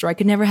podcast, or I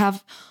could never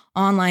have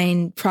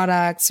online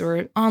products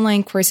or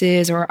online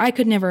courses, or I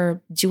could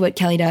never do what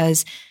Kelly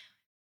does.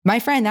 My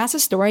friend, that's a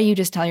story you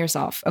just tell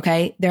yourself.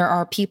 Okay. There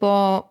are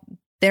people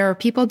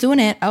doing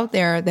it out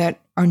there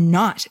that are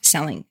not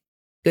selling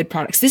good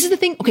products. This is the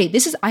thing. Okay.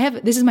 This is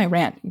my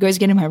rant. You guys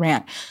get in my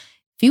rant.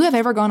 If you have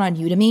ever gone on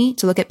Udemy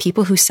to look at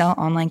people who sell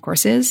online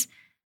courses,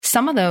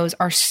 some of those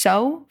are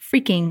so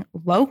freaking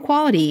low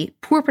quality,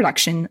 poor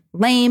production,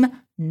 lame,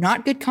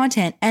 not good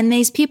content. And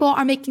these people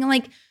are making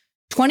like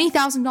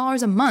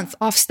 $20,000 a month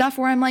off stuff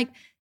where I'm like,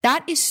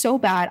 that is so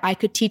bad. I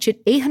could teach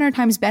it 800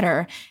 times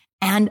better.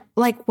 And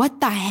like,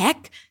 what the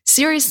heck?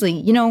 Seriously,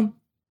 you know,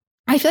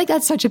 I feel like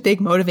that's such a big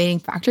motivating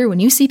factor when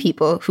you see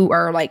people who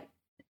are like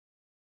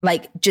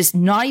just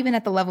not even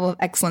at the level of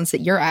excellence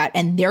that you're at,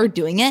 and they're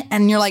doing it.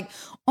 And you're like,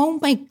 oh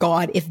my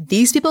God, if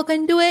these people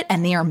can do it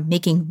and they are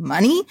making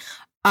money,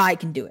 I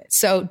can do it.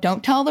 So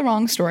don't tell the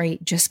wrong story.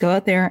 Just go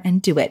out there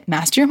and do it.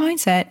 Master your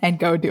mindset and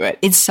go do it.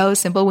 It's so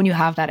simple when you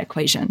have that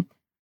equation.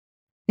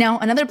 Now,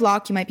 another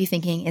block you might be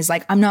thinking is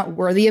like, I'm not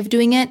worthy of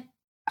doing it.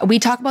 We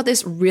talk about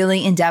this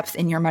really in depth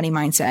in your money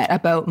mindset,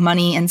 about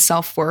money and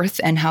self-worth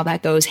and how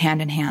that goes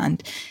hand in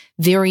hand.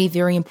 Very,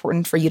 very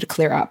important for you to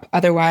clear up.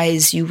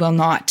 Otherwise, you will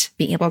not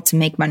be able to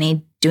make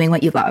money doing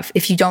what you love.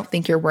 If you don't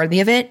think you're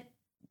worthy of it,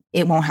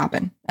 it won't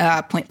happen,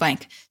 point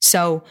blank.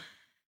 So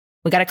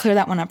we got to clear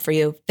that one up for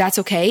you. That's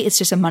okay. It's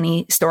just a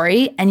money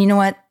story. And you know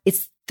what?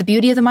 It's the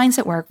beauty of the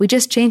mindset work. We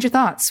just change your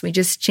thoughts. We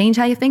just change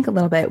how you think a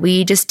little bit.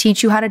 We just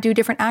teach you how to do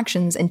different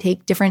actions and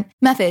take different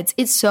methods.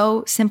 It's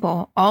so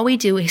simple. All we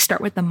do is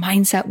start with the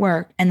mindset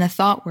work and the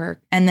thought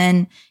work. And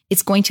then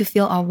it's going to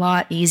feel a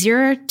lot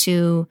easier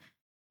to,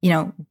 you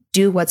know,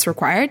 do what's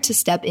required to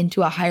step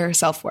into a higher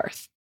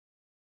self-worth.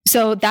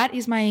 So that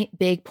is my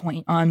big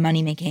point on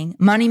money making.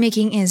 Money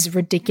making is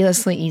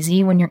ridiculously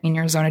easy when you're in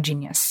your zone of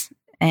genius,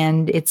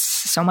 and it's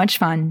so much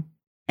fun.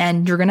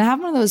 And you're going to have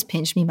one of those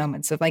pinch me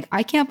moments of like,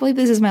 I can't believe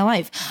this is my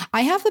life.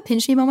 I have the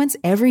pinch me moments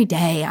every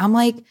day. I'm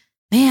like,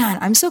 man,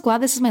 I'm so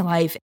glad this is my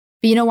life.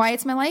 But you know why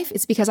it's my life?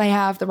 It's because I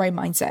have the right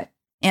mindset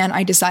and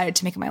I decided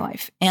to make it my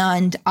life.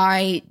 And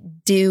I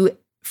do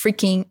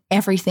freaking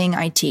everything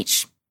I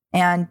teach.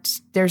 And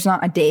there's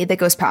not a day that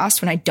goes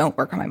past when I don't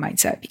work on my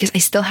mindset, because I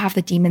still have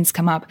the demons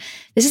come up.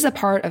 This is a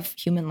part of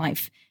human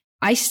life.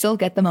 I still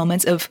get the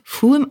moments of,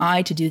 who am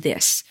I to do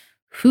this?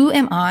 who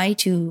am I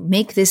to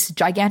make this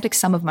gigantic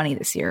sum of money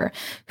this year?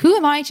 Who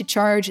am I to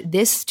charge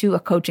this to a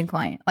coaching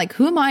client? Like,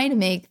 who am I to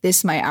make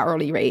this my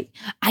hourly rate?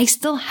 I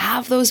still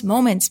have those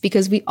moments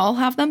because we all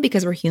have them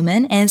because we're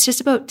human. And it's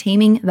just about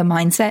taming the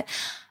mindset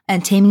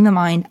and taming the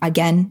mind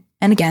again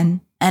and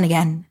again and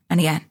again and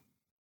again.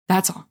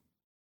 That's all.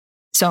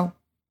 So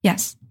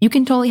yes, you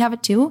can totally have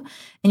it too.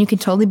 And you can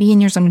totally be in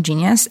your zone of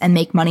genius and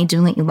make money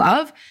doing what you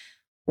love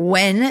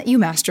when you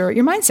master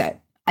your mindset.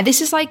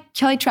 This is like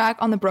Kelly Track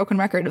on the broken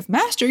record of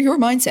master your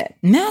mindset,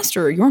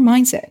 master your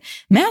mindset,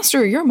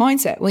 master your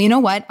mindset. Well, you know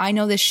what? I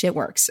know this shit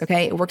works.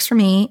 Okay. It works for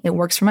me. It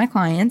works for my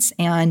clients.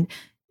 And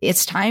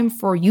it's time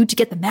for you to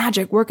get the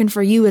magic working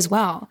for you as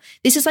well.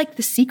 This is like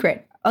the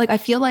secret. Like, I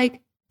feel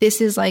like this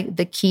is like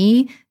the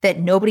key that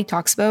nobody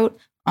talks about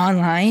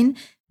online.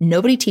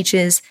 Nobody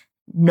teaches,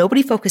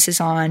 nobody focuses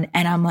on.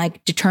 And I'm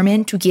like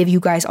determined to give you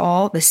guys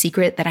all the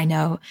secret that I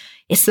know.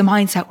 It's the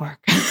mindset work.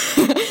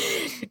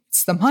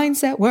 It's the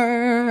mindset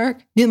work.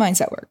 Do the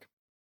mindset work.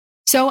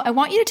 So I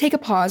want you to take a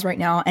pause right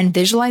now and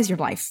visualize your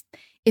life.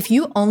 If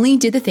you only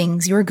did the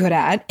things you were good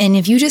at, and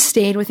if you just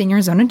stayed within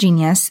your zone of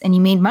genius and you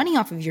made money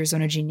off of your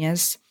zone of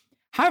genius,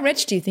 how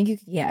rich do you think you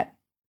could get?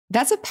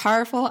 That's a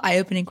powerful,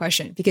 eye-opening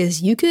question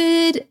because you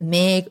could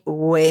make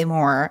way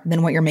more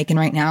than what you're making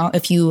right now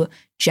if you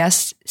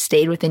just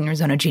stayed within your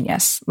zone of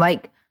genius.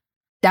 Like,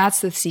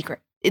 that's the secret.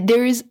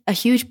 There is a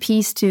huge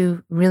piece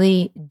to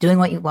really doing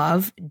what you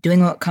love,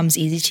 doing what comes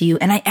easy to you.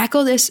 And I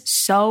echo this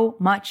so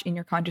much in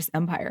your conscious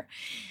empire.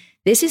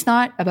 This is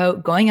not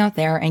about going out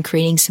there and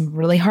creating some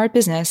really hard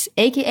business,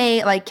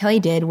 AKA like Kelly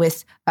did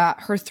with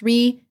her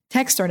 3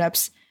 tech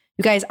startups.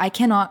 You guys, I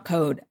cannot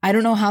code. I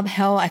don't know how the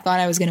hell I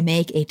thought I was going to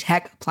make a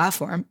tech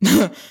platform.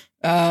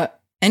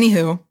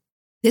 Anywho,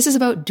 this is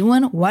about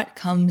doing what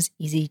comes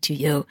easy to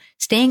you,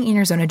 staying in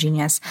your zone of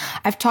genius.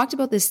 I've talked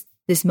about this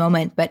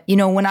moment, but you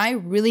know, when I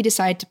really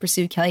decided to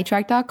pursue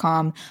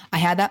kellytrack.com, I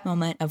had that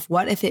moment of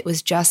what if it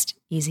was just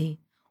easy?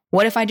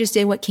 What if I just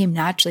did what came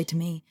naturally to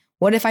me?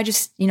 What if I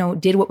just,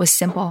 did what was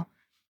simple?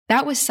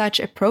 That was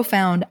such a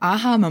profound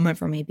aha moment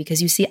for me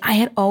because you see, I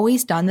had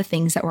always done the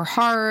things that were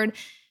hard,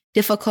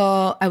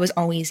 difficult. I was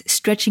always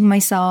stretching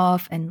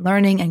myself and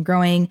learning and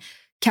growing.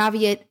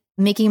 Caveat,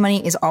 making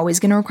money is always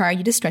going to require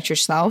you to stretch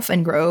yourself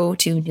and grow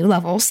to new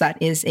levels.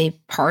 That is a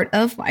part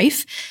of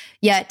life.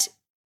 Yet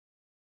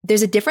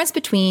there's a difference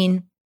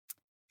between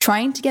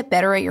trying to get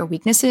better at your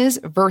weaknesses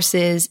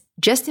versus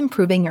just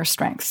improving your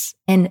strengths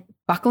and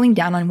buckling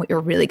down on what you're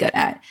really good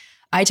at.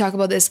 I talk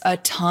about this a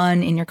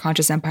ton in your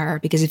conscious empire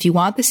because if you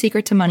want the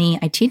secret to money,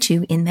 I teach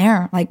you in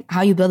there, like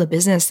how you build a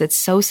business that's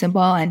so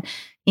simple and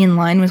in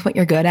line with what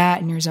you're good at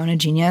in your zone of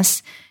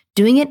genius.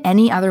 Doing it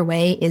any other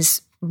way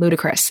is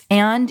ludicrous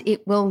and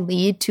it will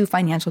lead to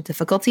financial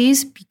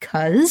difficulties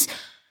because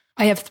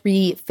I have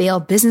 3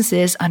 failed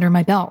businesses under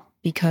my belt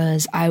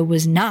because I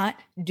was not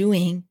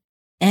doing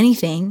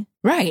anything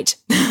right.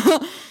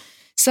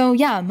 So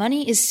yeah,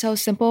 money is so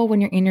simple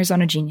when you're in your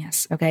zone of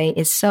genius. Okay.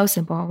 It's so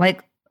simple.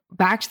 Like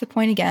back to the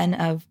point again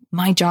of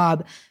my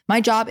job. My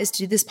job is to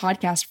do this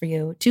podcast for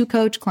you, to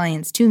coach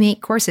clients, to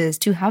make courses,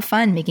 to have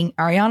fun making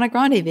Ariana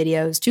Grande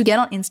videos, to get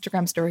on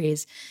Instagram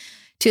stories,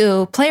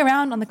 to play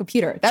around on the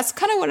computer. That's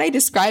kind of what I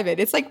describe it.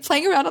 It's like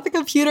playing around on the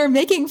computer,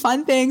 making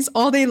fun things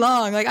all day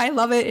long. Like I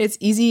love it. It's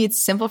easy.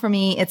 It's simple for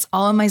me. It's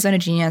all in my zone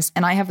of genius.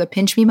 And I have the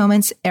pinch me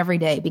moments every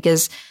day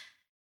because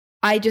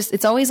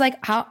it's always like,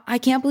 I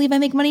can't believe I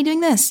make money doing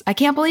this. I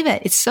can't believe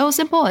it. It's so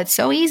simple. It's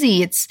so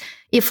easy.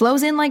 It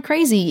flows in like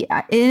crazy.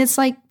 And it's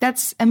like,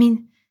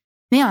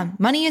 man,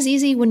 money is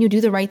easy when you do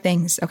the right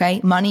things.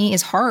 Okay. Money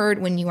is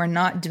hard when you are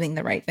not doing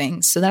the right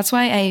things. So that's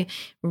why I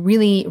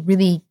really,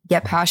 really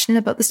get passionate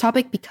about this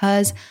topic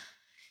because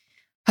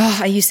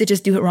I used to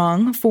just do it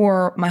wrong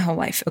for my whole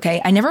life.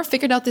 Okay. I never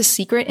figured out this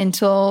secret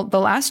until the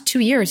last 2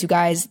 years, you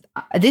guys.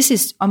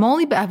 I've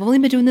only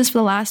been doing this for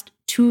the last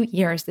 2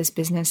 years, this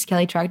business,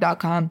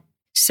 kellytrack.com.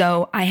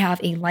 So I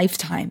have a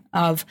lifetime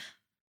of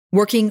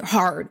working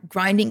hard,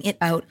 grinding it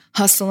out,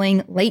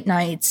 hustling late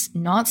nights,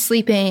 not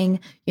sleeping,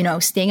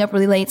 staying up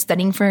really late,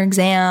 studying for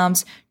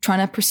exams, trying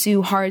to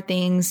pursue hard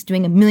things,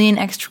 doing a million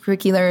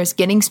extracurriculars,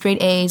 getting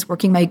straight A's,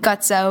 working my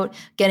guts out,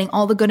 getting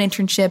all the good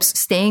internships,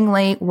 staying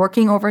late,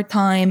 working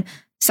overtime,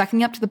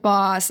 sucking up to the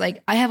boss.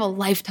 Like I have a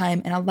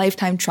lifetime and a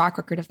lifetime track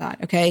record of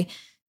that. Okay.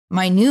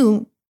 My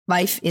new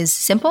life is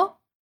simple,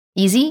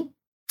 easy,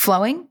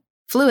 flowing,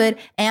 fluid,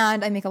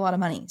 and I make a lot of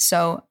money.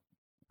 So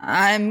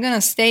I'm going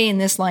to stay in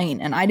this lane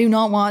and I do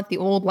not want the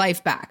old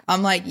life back.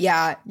 I'm like,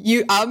 I'm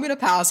going to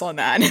pass on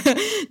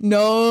that.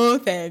 No,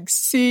 thanks.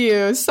 See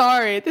you.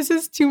 Sorry. This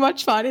is too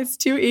much fun. It's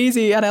too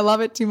easy and I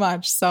love it too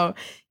much. So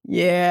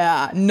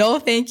yeah, no,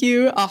 thank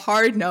you. A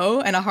hard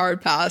no and a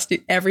hard pass to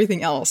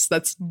everything else.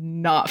 That's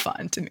not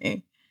fun to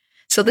me.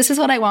 So this is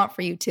what I want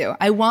for you too.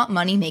 I want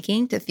money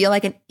making to feel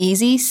like an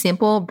easy,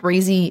 simple,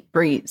 breezy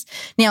breeze.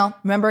 Now,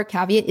 remember,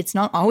 caveat, it's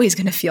not always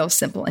going to feel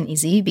simple and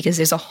easy because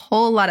there's a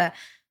whole lot of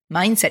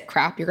mindset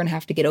crap you're going to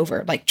have to get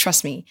over. Like,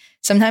 trust me,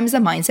 sometimes the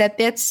mindset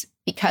bits,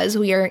 because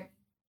we are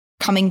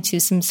coming to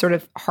some sort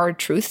of hard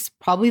truths,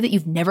 probably that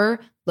you've never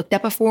looked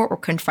at before or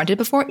confronted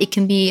before, it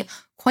can be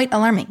quite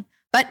alarming.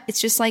 But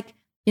it's just like,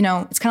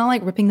 it's kind of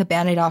like ripping the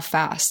Band-Aid off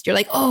fast. You're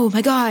like, oh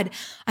my God,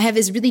 I have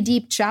this really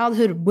deep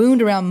childhood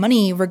wound around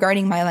money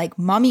regarding my like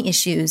mommy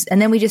issues.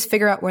 And then we just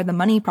figure out where the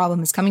money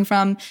problem is coming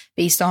from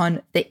based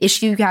on the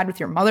issue you had with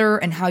your mother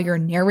and how you're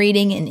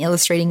narrating and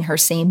illustrating her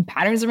same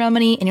patterns around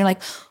money. And you're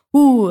like,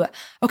 ooh,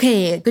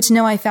 okay, good to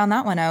know I found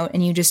that one out.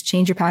 And you just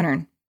change your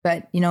pattern.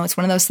 But, it's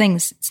one of those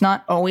things. It's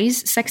not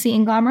always sexy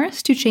and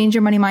glamorous to change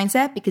your money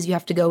mindset because you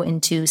have to go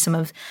into some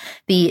of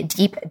the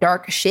deep,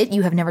 dark shit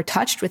you have never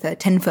touched with a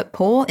 10-foot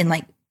pole in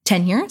like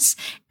 10 years.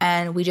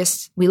 And we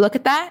look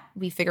at that.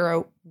 We figure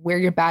out where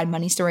your bad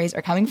money stories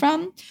are coming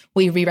from.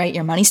 We rewrite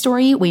your money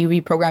story. We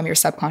reprogram your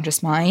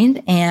subconscious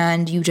mind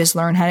and you just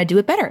learn how to do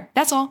it better.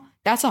 That's all.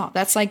 That's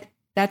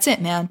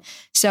it, man.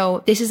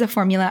 So this is a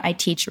formula I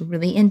teach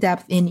really in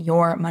depth in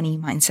your money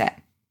mindset.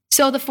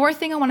 So the fourth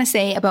thing I want to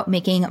say about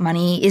making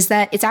money is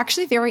that it's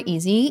actually very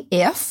easy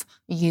if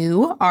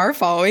you are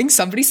following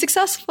somebody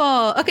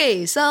successful.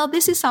 Okay, so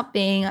this is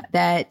something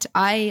that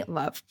I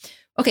love.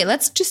 Okay,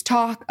 let's just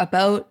talk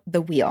about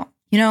the wheel.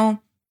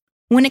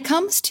 When it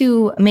comes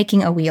to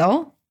making a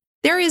wheel,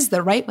 there is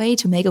the right way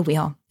to make a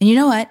wheel. And you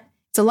know what?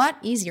 It's a lot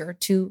easier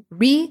to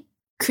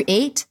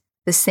recreate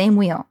the same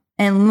wheel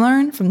and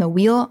learn from the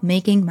wheel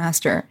making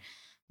master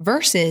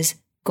versus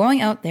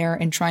going out there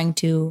and trying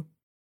to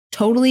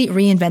totally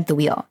reinvent the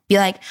wheel. Be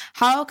like,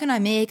 how can I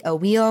make a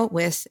wheel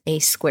with a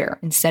square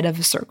instead of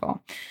a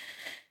circle?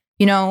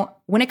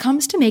 When it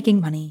comes to making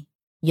money,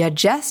 you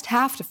just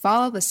have to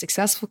follow the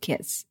successful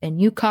kids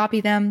and you copy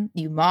them,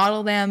 you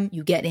model them,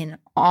 you get in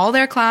all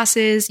their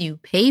classes, you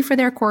pay for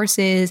their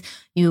courses,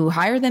 you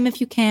hire them if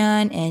you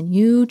can, and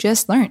you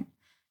just learn.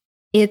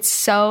 It's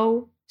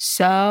so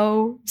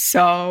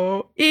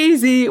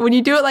easy when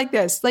you do it like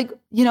this.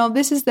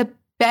 This is the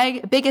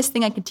biggest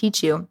thing I can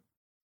teach you.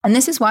 And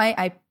this is why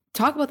I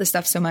talk about this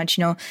stuff so much,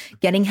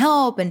 getting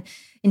help and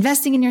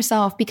investing in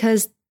yourself,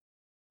 because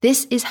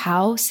this is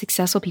how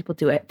successful people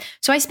do it.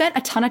 So I spent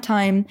a ton of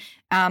time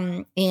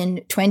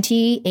in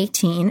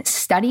 2018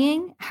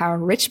 studying how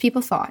rich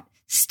people thought,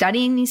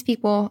 studying these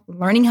people,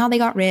 learning how they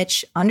got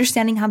rich,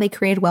 understanding how they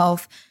created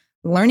wealth,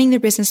 learning their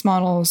business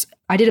models.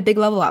 I did a big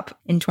level up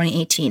in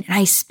 2018 and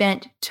I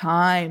spent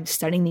time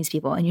studying these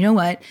people. And you know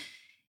what?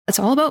 It's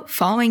all about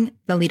following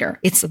the leader.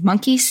 It's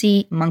monkey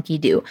see, monkey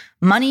do.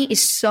 Money is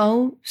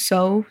so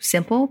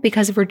simple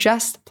because we're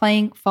just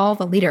playing follow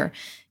the leader.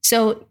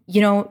 So,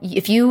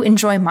 if you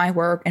enjoy my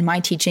work and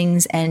my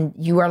teachings and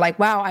you are like,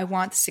 wow, I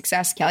want the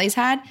success Kelly's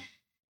had,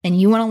 and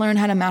you want to learn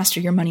how to master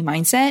your money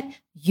mindset,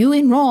 you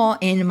enroll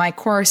in my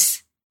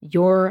course,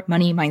 Your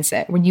Money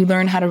Mindset, where you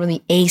learn how to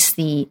really ace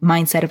the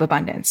mindset of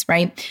abundance,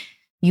 right?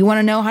 You want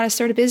to know how to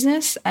start a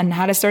business and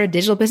how to start a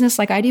digital business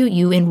like I do,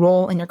 you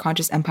enroll in your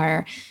conscious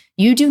empire.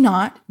 You do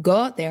not go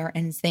out there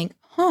and think,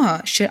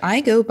 should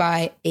I go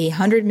buy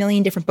 100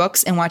 million different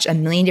books and watch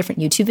 1 million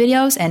different YouTube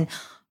videos and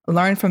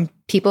learn from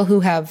people who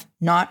have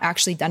not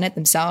actually done it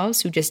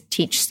themselves, who just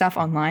teach stuff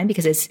online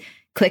because it's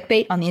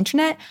clickbait on the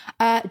internet?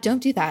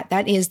 Don't do that.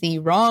 That is the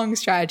wrong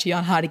strategy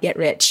on how to get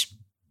rich.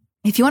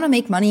 If you want to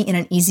make money in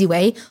an easy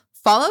way,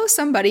 follow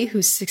somebody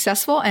who's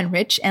successful and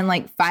rich and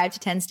like 5 to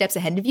 10 steps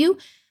ahead of you.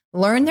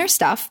 Learn their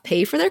stuff,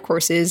 pay for their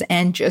courses,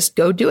 and just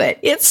go do it.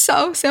 It's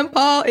so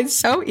simple. It's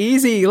so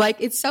easy.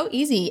 It's so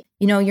easy.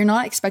 You're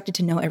not expected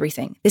to know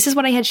everything. This is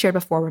what I had shared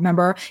before.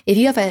 Remember, if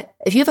you have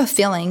a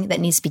filling that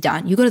needs to be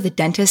done, you go to the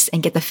dentist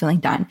and get the filling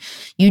done.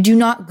 You do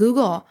not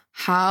Google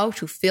how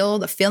to fill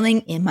the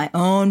filling in my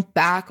own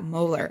back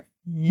molar.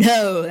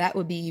 No, that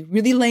would be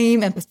really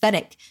lame and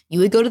pathetic. You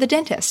would go to the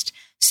dentist.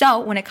 So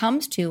when it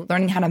comes to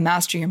learning how to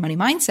master your money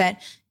mindset,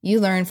 you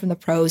learn from the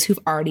pros who've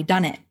already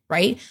done it,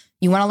 right?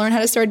 You want to learn how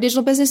to start a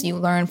digital business? You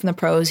learn from the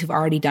pros who've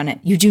already done it.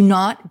 You do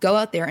not go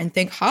out there and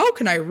think, how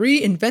can I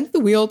reinvent the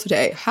wheel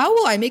today? How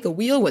will I make a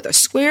wheel with a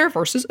square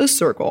versus a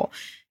circle?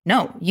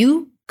 No,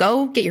 you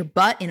go get your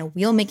butt in a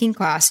wheel making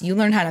class. You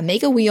learn how to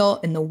make a wheel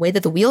in the way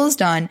that the wheel is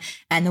done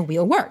and the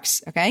wheel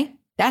works. Okay.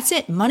 That's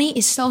it. Money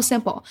is so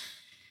simple.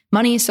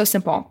 Money is so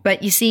simple.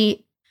 But you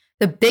see,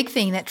 the big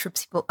thing that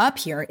trips people up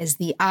here is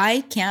the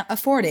I can't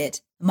afford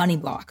it money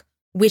block,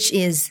 which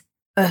is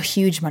a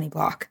huge money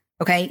block.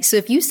 Okay. So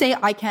if you say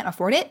I can't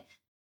afford it,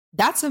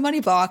 that's a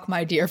money block,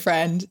 my dear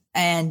friend.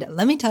 And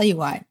let me tell you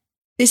why.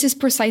 This is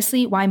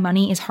precisely why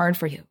money is hard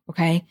for you.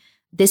 Okay.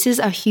 This is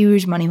a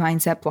huge money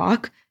mindset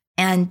block.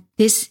 And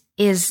this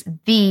is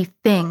the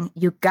thing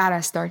you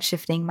gotta start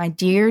shifting, my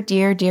dear,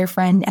 dear, dear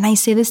friend. And I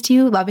say this to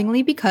you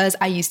lovingly because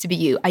I used to be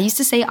you. I used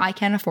to say I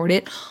can't afford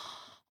it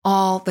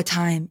all the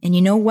time. And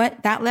you know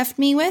what that left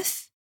me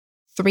with?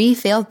 3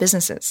 failed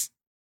businesses.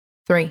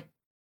 3.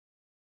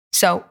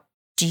 So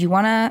do you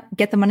want to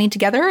get the money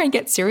together and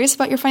get serious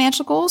about your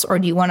financial goals? Or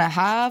do you want to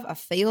have a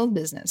failed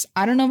business?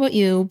 I don't know about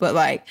you, but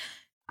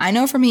I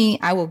know for me,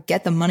 I will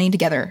get the money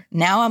together.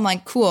 Now I'm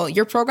like, cool,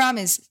 your program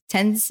is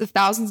tens of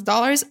thousands of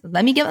dollars.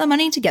 Let me get the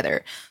money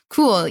together.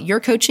 Cool. Your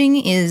coaching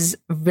is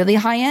really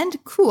high end.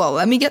 Cool.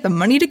 Let me get the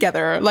money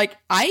together.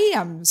 I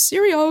am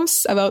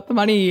serious about the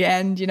money.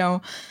 And,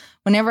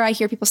 whenever I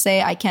hear people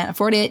say I can't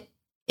afford it,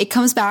 it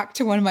comes back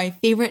to one of my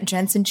favorite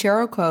Jen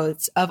Sincero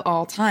quotes of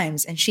all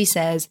times. And she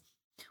says,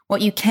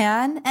 what you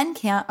can and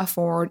can't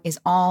afford is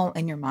all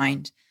in your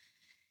mind.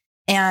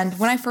 And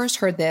when I first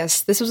heard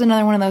this was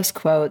another one of those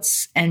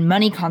quotes and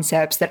money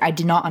concepts that I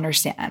did not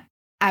understand.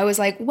 I was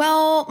like,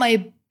 well,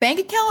 my bank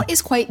account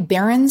is quite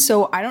barren,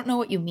 so I don't know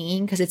what you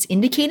mean because it's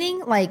indicating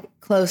like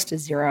close to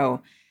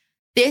zero.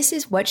 This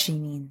is what she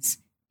means.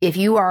 If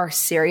you are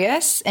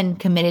serious and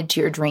committed to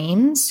your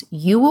dreams,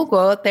 you will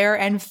go out there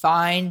and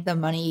find the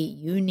money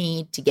you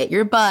need to get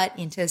your butt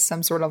into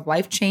some sort of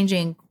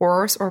life-changing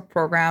course or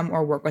program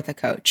or work with a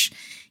coach.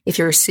 If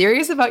you're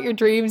serious about your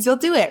dreams, you'll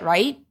do it,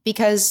 right?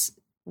 Because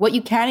what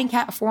you can and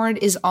can't afford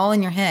is all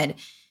in your head.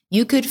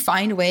 You could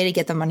find a way to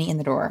get the money in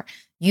the door.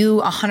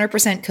 You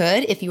 100%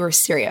 could if you were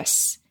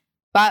serious.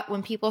 But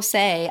when people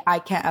say, I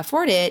can't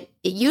afford it,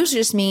 it usually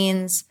just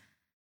means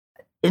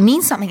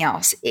something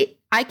else.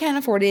 I can't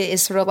afford it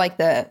is sort of like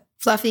the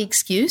fluffy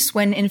excuse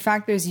when in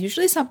fact there's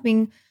usually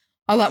something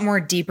a lot more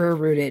deeper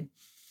rooted.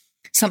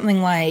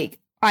 Something like,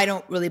 I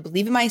don't really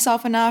believe in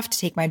myself enough to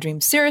take my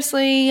dreams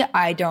seriously.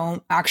 I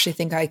don't actually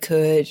think I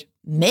could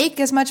make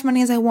as much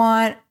money as I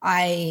want.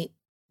 I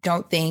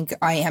don't think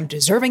I am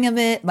deserving of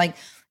it. Like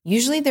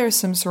usually there's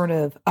some sort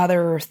of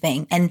other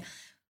thing. And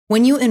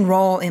when you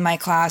enroll in my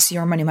class,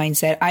 Your Money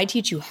Mindset, I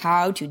teach you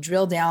how to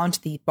drill down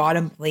to the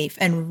bottom belief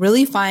and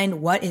really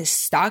find what is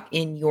stuck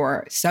in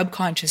your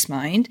subconscious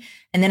mind.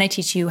 And then I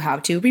teach you how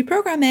to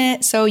reprogram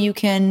it so you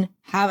can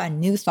have a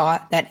new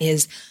thought that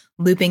is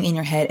looping in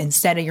your head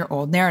instead of your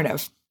old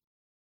narrative.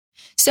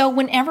 So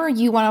whenever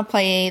you want to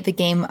play the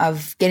game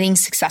of getting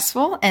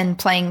successful and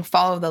playing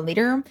follow the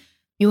leader,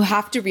 you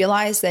have to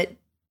realize that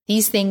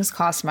these things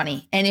cost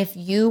money. And if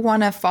you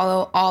want to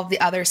follow all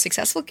the other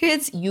successful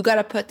kids, you got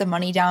to put the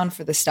money down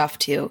for the stuff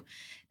too.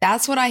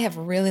 That's what I have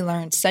really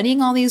learned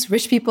studying all these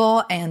rich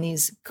people and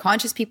these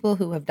conscious people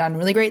who have done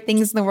really great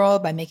things in the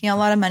world by making a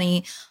lot of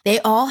money. They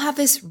all have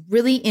this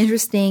really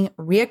interesting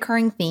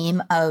reoccurring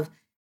theme of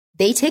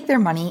they take their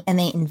money and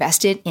they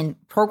invest it in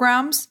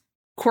programs,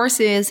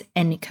 courses,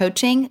 and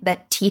coaching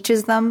that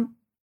teaches them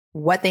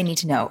what they need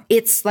to know.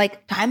 It's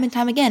like time and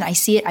time again. I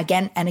see it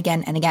again and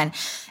again and again.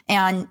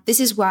 And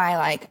this is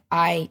why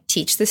I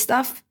teach this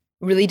stuff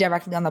really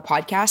directly on the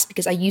podcast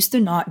because I used to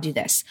not do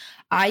this.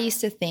 I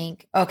used to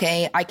think,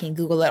 okay, I can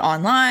Google it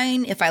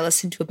online. If I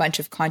listen to a bunch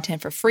of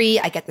content for free,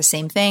 I get the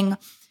same thing.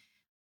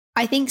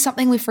 I think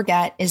something we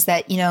forget is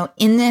that,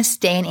 in this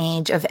day and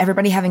age of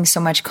everybody having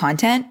so much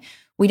content,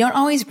 we don't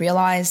always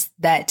realize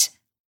that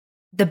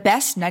the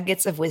best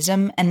nuggets of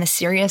wisdom and the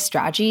serious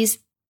strategies,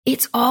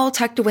 it's all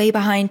tucked away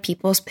behind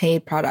people's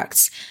paid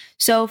products.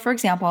 So for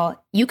example,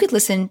 you could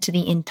listen to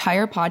the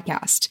entire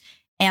podcast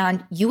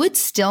and you would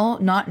still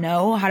not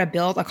know how to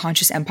build a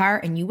conscious empire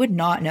and you would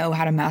not know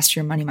how to master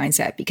your money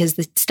mindset because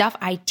the stuff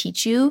I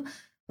teach you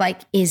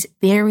is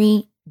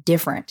very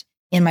different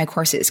in my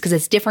courses because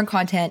it's different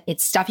content.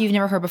 It's stuff you've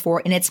never heard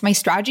before. And it's my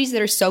strategies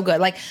that are so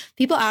good.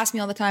 People ask me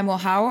all the time, well,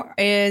 how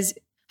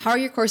are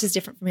your courses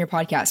different from your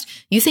podcast?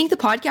 You think the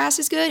podcast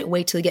is good?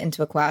 Wait till you get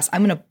into a class.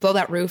 I'm going to blow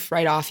that roof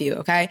right off you.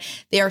 Okay.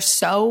 They are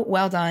so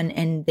well done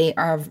and they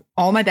are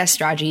all my best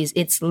strategies.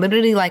 It's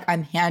literally like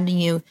I'm handing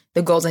you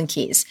the golden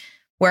keys.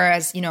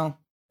 Whereas, the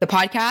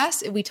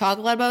podcast, we talk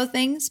a lot about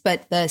things,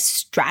 but the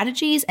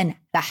strategies and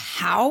the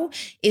how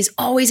is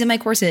always in my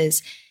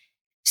courses.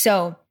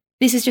 So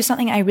this is just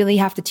something I really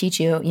have to teach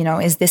you,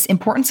 is this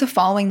importance of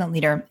following the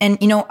leader. And,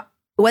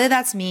 whether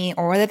that's me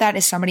or whether that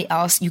is somebody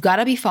else, you got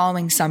to be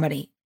following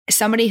somebody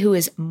who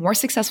is more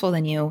successful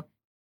than you.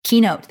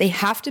 Keynote, they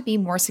have to be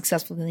more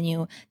successful than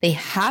you. They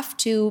have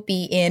to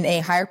be in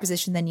a higher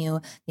position than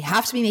you. They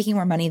have to be making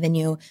more money than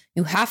you.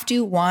 You have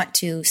to want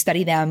to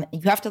study them.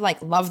 You have to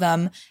love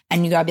them.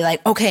 And you gotta be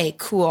like, okay,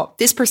 cool.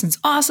 This person's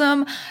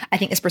awesome. I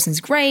think this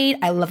person's great.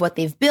 I love what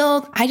they've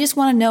built. I just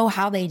want to know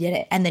how they did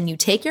it. And then you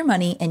take your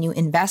money and you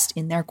invest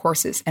in their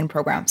courses and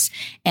programs.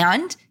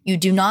 And you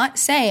do not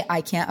say,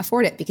 I can't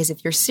afford it. Because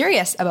if you're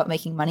serious about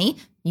making money,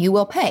 you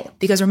will pay.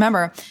 Because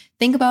remember,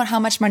 think about how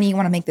much money you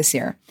want to make this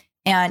year.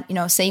 And,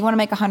 say you want to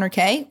make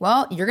 100K,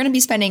 well, you're going to be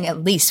spending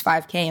at least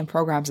 5K in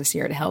programs this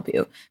year to help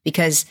you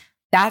because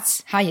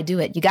that's how you do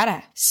it. You got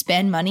to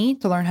spend money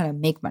to learn how to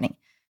make money.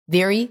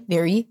 Very,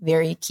 very,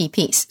 very key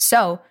piece.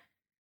 So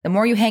the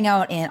more you hang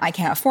out in, I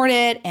can't afford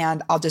it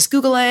and I'll just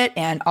Google it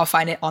and I'll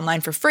find it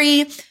online for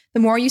free, the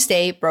more you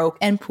stay broke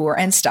and poor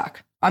and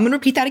stuck. I'm going to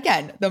repeat that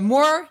again. The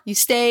more you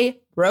stay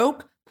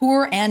broke,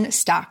 poor and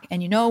stuck.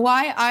 And you know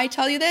why I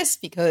tell you this?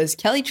 Because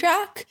Kelly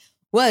Track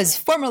was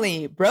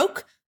formerly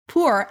broke,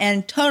 poor,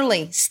 and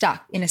totally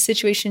stuck in a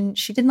situation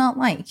she did not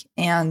like.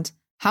 And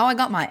how I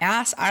got my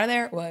ass out of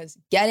there was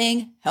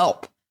getting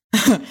help.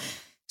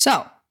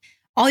 So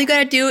all you got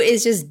to do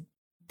is just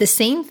the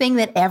same thing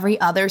that every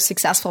other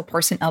successful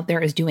person out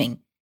there is doing.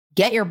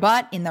 Get your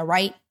butt in the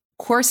right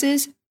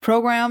courses,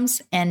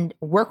 programs, and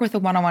work with a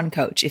one-on-one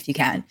coach if you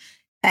can.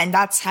 And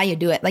that's how you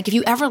do it. If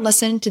you ever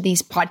listen to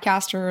these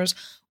podcasters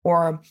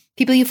or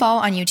people you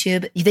follow on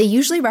YouTube, they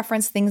usually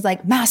reference things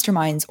like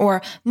masterminds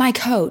or my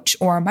coach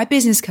or my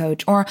business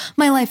coach or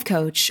my life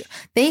coach.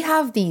 They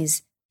have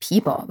these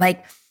people.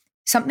 Like,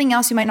 something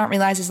else you might not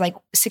realize is like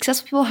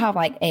successful people have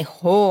like a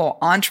whole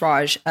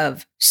entourage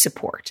of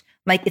support.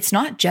 Like, it's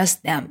not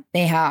just them.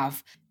 They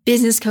have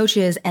business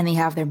coaches and they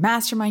have their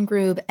mastermind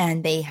group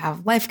and they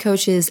have life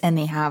coaches and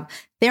they have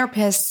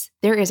therapists.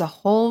 There is a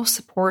whole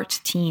support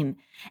team,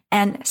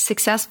 and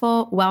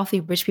successful, wealthy,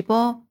 rich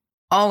people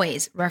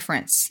always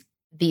reference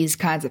these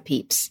kinds of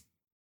peeps.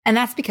 And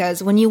that's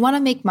because when you want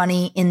to make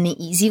money in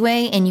the easy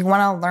way and you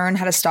want to learn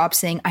how to stop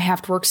saying, I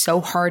have to work so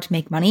hard to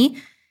make money,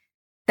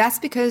 that's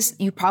because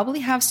you probably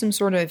have some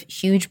sort of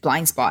huge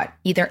blind spot,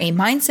 either a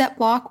mindset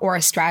block or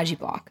a strategy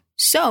block.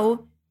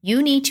 So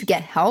you need to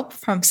get help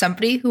from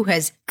somebody who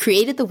has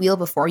created the wheel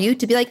before you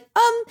to be like,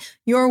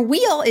 your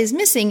wheel is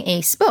missing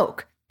a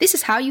spoke. This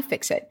is how you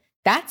fix it.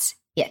 That's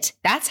it.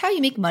 That's how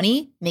you make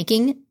money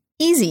making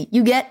easy.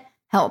 You get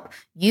help.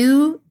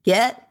 You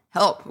get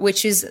help,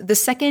 which is the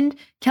second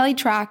Kelly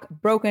Track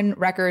broken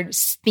record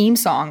theme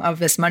song of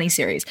this money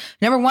series.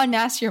 Number 1,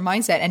 master your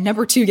mindset. And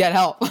number 2, get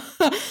help,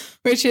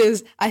 which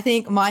is, I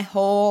think, my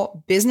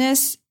whole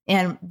business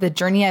and the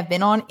journey I've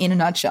been on in a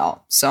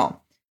nutshell. So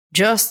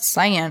just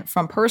saying,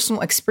 from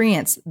personal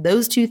experience,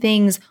 those 2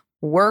 things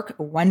work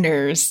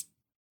wonders.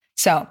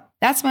 So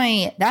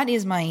that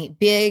is my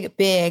big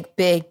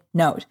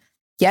note.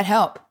 Get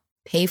help.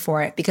 Pay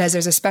for it, because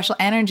there's a special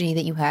energy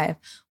that you have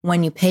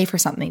when you pay for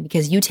something,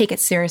 because you take it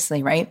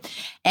seriously, right?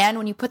 And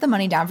when you put the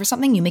money down for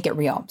something, you make it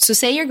real. So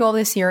say your goal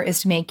this year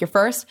is to make your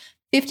first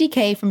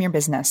 $50K from your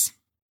business,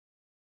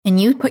 and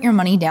you put your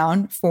money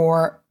down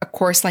for a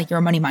course like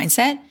your money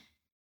mindset.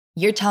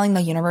 You're telling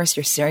the universe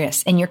you're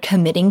serious and you're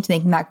committing to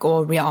making that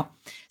goal real.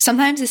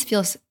 Sometimes this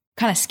feels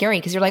kind of scary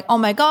because you're like, oh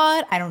my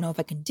God, I don't know if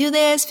I can do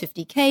this.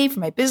 50K for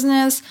my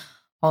business.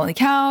 Holy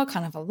cow,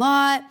 kind of a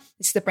lot.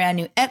 This is the brand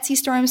new Etsy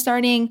store I'm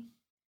starting.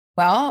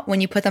 Well,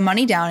 when you put the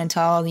money down and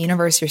tell the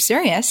universe you're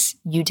serious,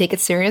 you take it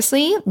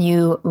seriously,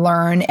 you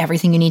learn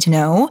everything you need to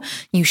know,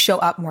 you show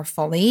up more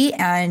fully,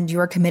 and you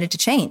are committed to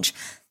change.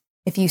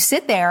 If you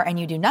sit there and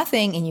you do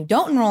nothing and you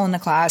don't enroll in the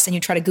class and you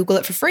try to Google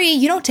it for free,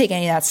 you don't take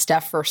any of that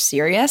stuff for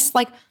serious.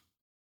 Like,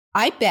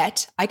 I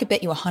could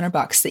bet you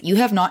 $100 that you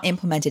have not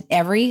implemented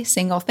every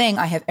single thing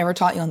I have ever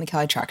taught you on the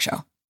Kelly Track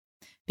Show.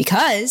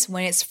 Because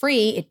when it's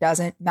free, it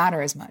doesn't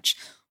matter as much.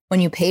 When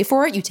you pay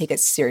for it, you take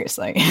it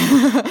seriously.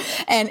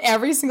 And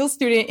every single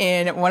student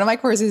in one of my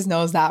courses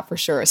knows that for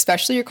sure,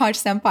 especially your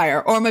conscious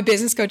empire or my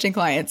business coaching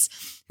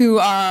clients who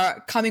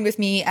are coming with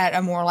me at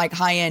a more like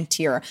high-end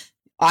tier.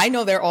 I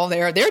know they're all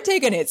there. They're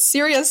taking it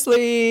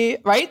seriously,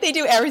 right? They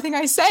do everything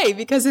I say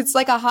because it's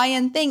like a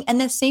high-end thing. And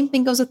the same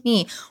thing goes with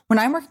me. When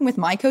I'm working with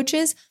my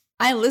coaches,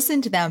 I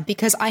listen to them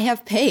because I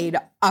have paid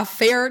a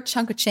fair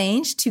chunk of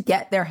change to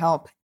get their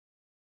help.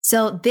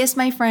 So this,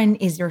 my friend,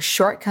 is your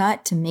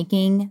shortcut to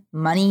making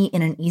money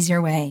in an easier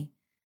way.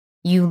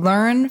 You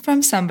learn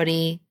from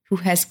somebody who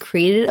has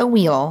created a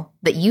wheel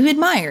that you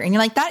admire. And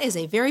you're like, that is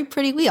a very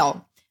pretty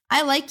wheel.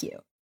 I like you.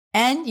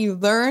 And you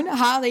learn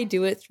how they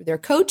do it through their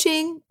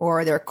coaching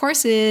or their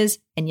courses,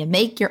 and you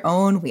make your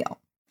own wheel.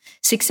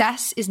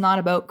 Success is not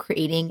about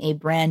creating a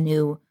brand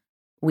new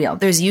wheel.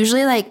 There's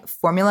usually like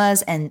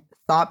formulas and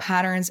thought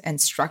patterns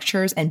and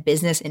structures and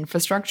business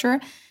infrastructure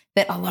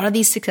that a lot of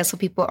these successful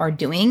people are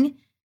doing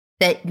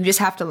that you just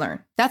have to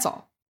learn. That's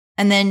all.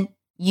 And then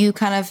you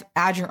kind of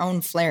add your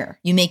own flair.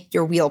 You make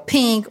your wheel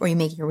pink or you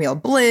make your wheel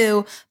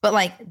blue, but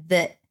like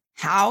the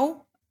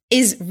how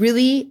is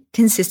really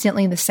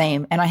consistently the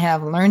same. And I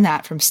have learned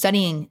that from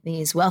studying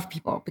these wealth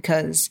people,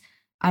 because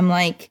I'm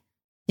like,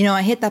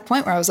 I hit that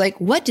point where I was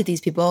like, what did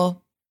these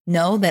people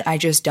know that I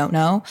just don't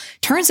know?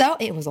 Turns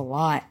out it was a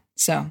lot.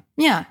 So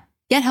yeah,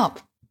 get help.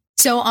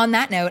 So on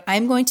that note,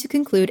 I'm going to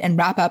conclude and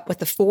wrap up with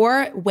the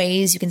 4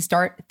 ways you can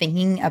start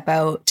thinking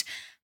about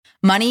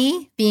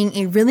money being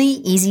a really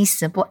easy,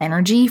 simple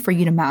energy for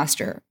you to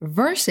master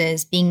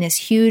versus being this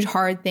huge,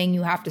 hard thing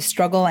you have to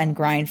struggle and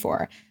grind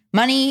for.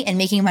 Money and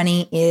making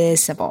money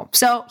is simple.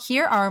 So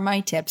here are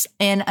my tips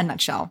in a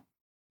nutshell.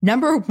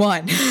 Number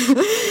 1,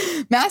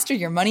 master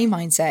your money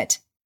mindset.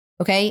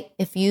 Okay.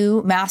 If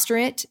you master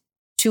it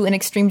to an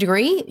extreme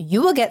degree,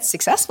 you will get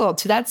successful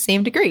to that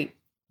same degree.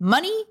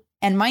 Money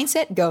and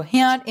mindset go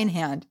hand in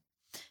hand.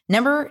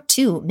 Number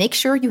 2, make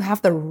sure you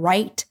have the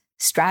right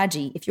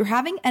strategy. If you're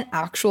having an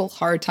actual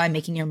hard time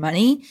making your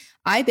money,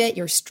 I bet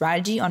your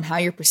strategy on how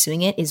you're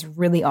pursuing it is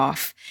really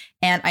off.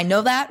 And I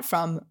know that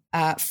from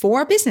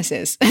 4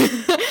 businesses.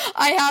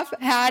 I have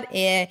had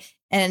a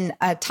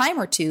time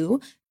or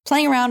 2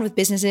 playing around with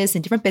businesses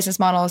and different business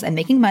models and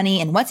making money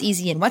and what's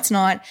easy and what's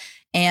not.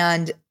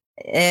 And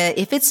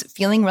if it's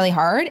feeling really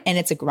hard and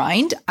it's a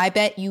grind, I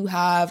bet you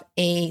have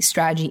a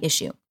strategy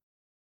issue.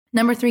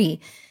 Number 3,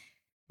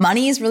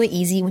 money is really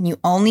easy when you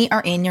only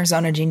are in your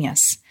zone of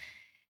genius.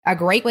 A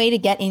great way to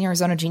get in your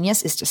zone of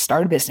genius is to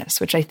start a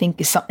business, which I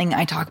think is something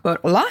I talk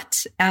about a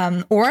lot,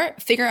 or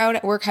figure out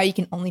at work how you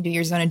can only do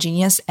your zone of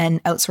genius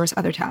and outsource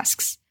other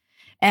tasks.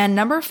 And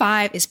number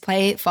 5 is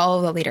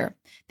follow the leader.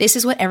 This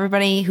is what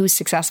everybody who's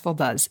successful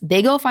does.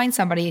 They go find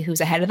somebody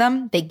who's ahead of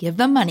them. They give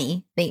them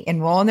money. They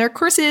enroll in their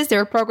courses,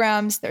 their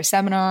programs, their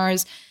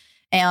seminars,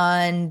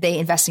 and they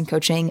invest in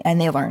coaching and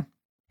they learn.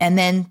 And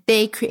then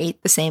they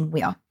create the same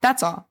wheel.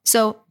 That's all.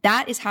 So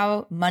that is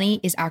how money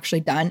is actually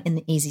done in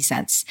the easy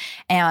sense.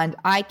 And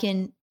I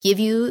can give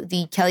you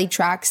the Kelly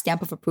Track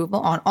stamp of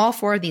approval on all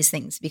 4 of these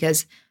things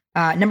because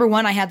number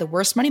 1, I had the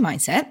worst money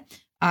mindset.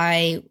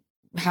 I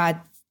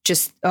had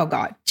just, oh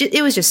God,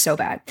 it was just so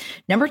bad.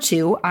 Number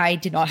 2, I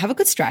did not have a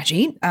good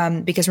strategy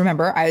because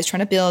remember, I was trying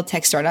to build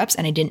tech startups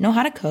and I didn't know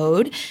how to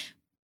code.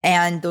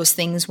 And those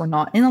things were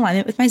not in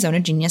alignment with my zone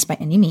of genius by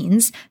any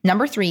means.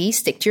 Number 3,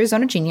 stick to your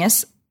zone of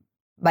genius.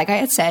 Like I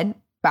had said,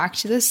 back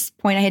to this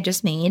point I had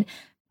just made,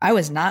 I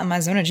was not in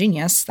my zone of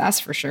genius, that's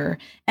for sure.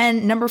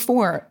 And number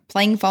 4,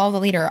 playing follow the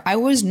leader. I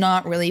was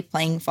not really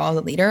playing follow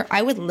the leader.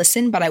 I would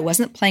listen, but I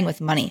wasn't playing with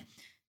money.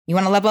 You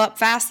want to level up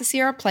fast this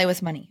year? Play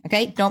with money,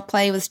 okay? Don't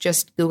play with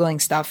just Googling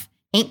stuff.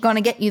 Ain't going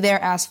to get you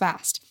there as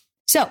fast.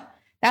 So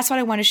that's what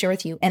I want to share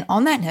with you. And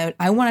on that note,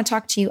 I want to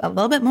talk to you a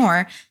little bit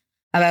more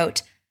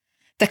about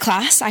the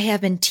class I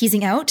have been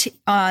teasing out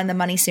on the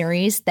money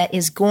series that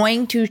is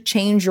going to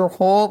change your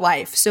whole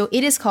life. So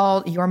it is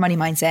called Your Money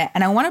Mindset.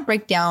 And I want to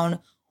break down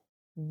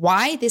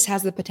why this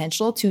has the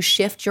potential to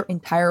shift your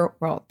entire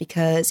world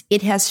because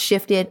it has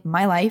shifted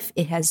my life.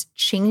 It has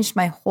changed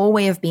my whole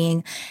way of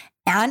being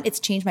and it's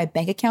changed my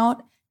bank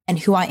account and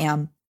who I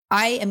am.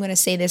 I am going to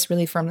say this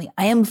really firmly.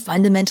 I am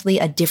fundamentally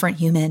a different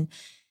human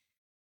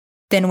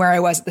than where I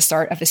was at the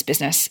start of this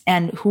business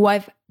and who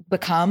I've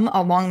become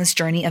along this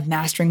journey of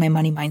mastering my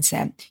money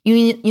mindset.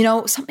 You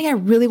know, something I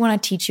really want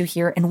to teach you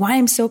here and why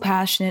I'm so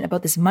passionate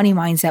about this money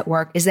mindset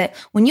work is that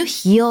when you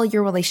heal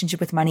your relationship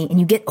with money and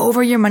you get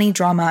over your money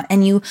drama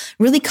and you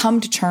really come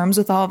to terms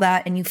with all of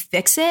that and you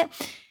fix it,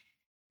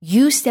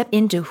 you step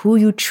into who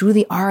you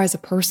truly are as a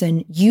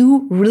person.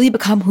 You really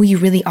become who you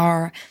really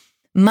are.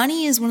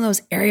 Money is one of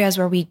those areas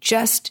where we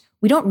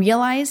don't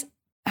realize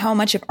how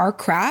much of our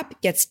crap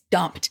gets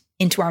dumped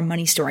into our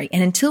money story.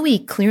 And until we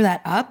clear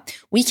that up,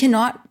 we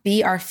cannot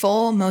be our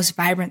full, most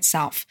vibrant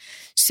self.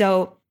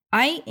 So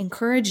I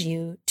encourage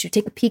you to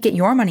take a peek at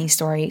your money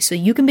story so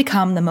you can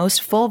become the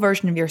most full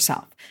version of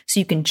yourself. So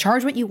you can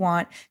charge what you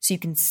want, so you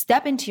can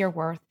step into your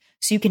worth,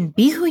 so you can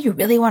be who you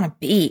really want to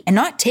be and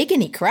not take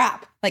any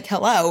crap. Like,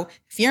 hello,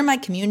 if you're in my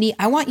community,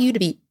 I want you to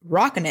be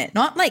rocking it,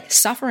 not like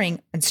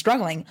suffering and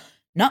struggling.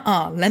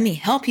 Nuh-uh, let me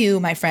help you,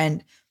 my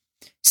friend.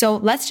 So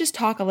let's just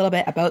talk a little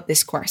bit about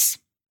this course.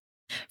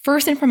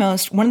 First and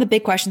foremost, one of the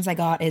big questions I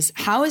got is,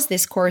 how is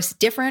this course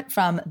different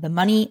from the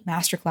Money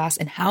Masterclass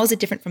and how is it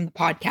different from the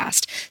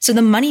podcast? So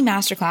the Money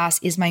Masterclass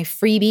is my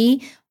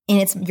freebie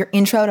and it's your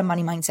intro to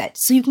money mindset.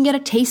 So you can get a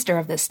taster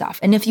of this stuff.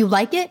 And if you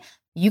like it,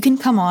 you can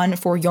come on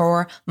for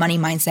Your Money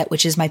Mindset,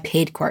 which is my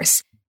paid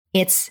course.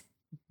 It's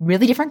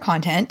really different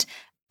content.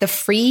 The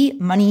free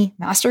Money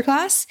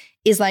Masterclass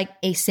is like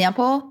a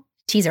sample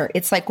teaser.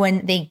 It's like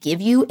when they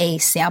give you a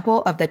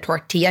sample of the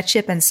tortilla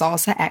chip and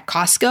salsa at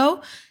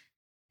Costco.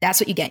 That's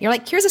what you get. You're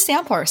like, here's a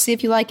sampler, see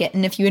if you like it.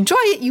 And if you enjoy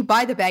it, you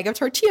buy the bag of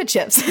tortilla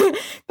chips.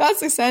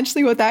 That's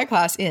essentially what that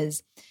class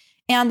is.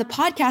 And the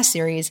podcast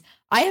series,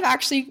 I have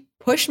actually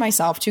pushed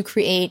myself to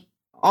create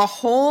a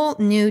whole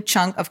new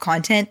chunk of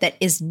content that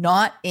is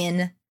not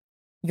in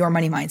Your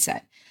Money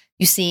Mindset.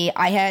 You see,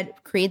 I had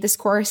created this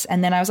course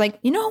and then I was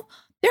like,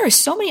 there are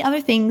so many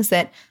other things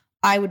that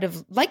I would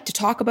have liked to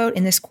talk about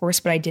in this course,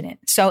 but I didn't.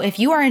 So if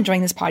you are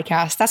enjoying this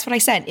podcast, that's what I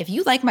said. If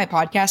you like my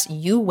podcast,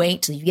 you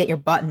wait till you get your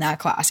butt in that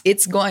class.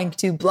 It's going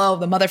to blow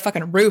the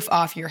motherfucking roof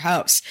off your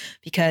house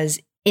because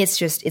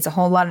it's a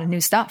whole lot of new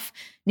stuff,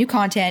 new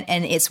content,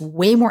 and it's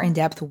way more in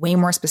depth, way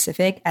more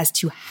specific as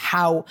to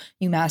how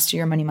you master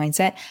your money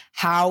mindset,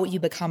 how you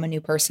become a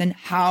new person,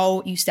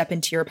 how you step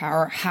into your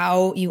power,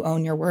 how you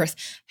own your worth,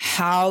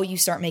 how you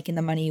start making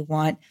the money you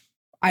want.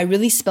 I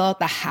really spell out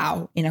the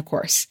how in a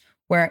course.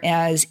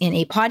 Whereas in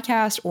a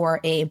podcast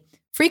or a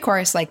free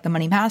course like the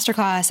Money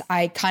Masterclass,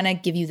 I kind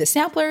of give you the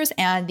samplers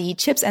and the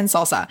chips and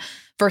salsa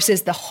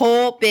versus the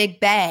whole big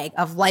bag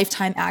of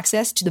lifetime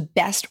access to the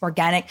best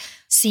organic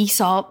sea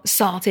salt,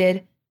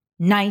 salted,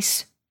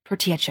 nice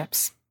tortilla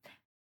chips.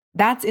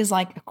 That is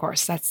like, of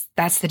course,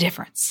 that's the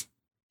difference.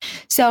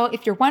 So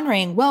if you're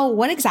wondering, well,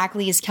 what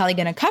exactly is Kelly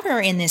going to cover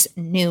in this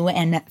new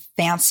and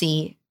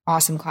fancy,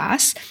 awesome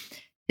class?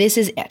 This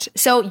is it.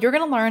 So you're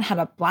going to learn how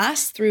to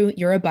blast through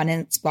your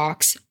abundance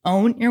box,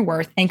 own your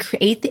worth, and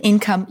create the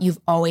income you've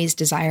always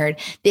desired.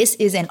 This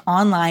is an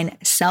online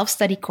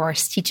self-study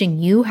course teaching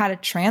you how to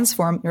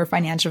transform your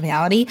financial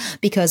reality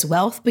because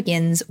wealth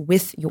begins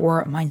with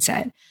your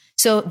mindset.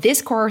 So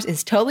this course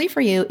is totally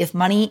for you if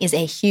money is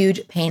a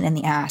huge pain in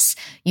the ass.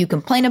 You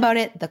complain about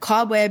it, the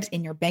cobwebs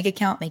in your bank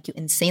account make you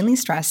insanely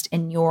stressed,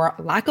 and your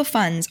lack of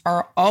funds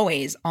are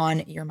always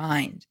on your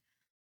mind.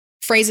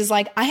 Phrases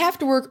like, I have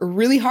to work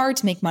really hard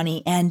to make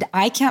money and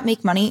I can't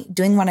make money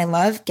doing what I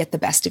love get the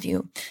best of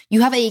you.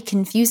 You have a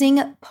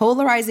confusing,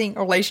 polarizing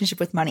relationship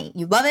with money.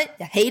 You love it,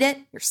 you hate it,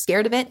 you're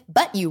scared of it,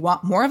 but you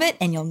want more of it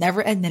and you'll never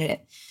admit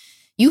it.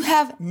 You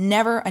have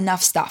never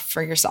enough stuff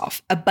for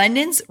yourself.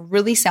 Abundance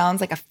really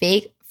sounds like a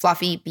fake,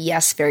 fluffy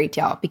BS fairy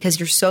tale because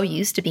you're so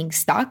used to being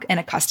stuck and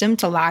accustomed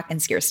to lack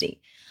and scarcity.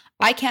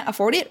 I can't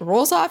afford it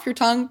rolls off your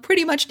tongue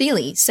pretty much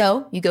daily.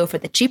 So you go for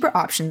the cheaper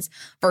options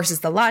versus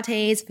the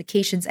lattes,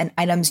 vacations, and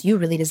items you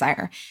really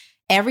desire.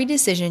 Every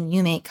decision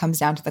you make comes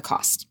down to the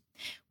cost.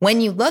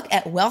 When you look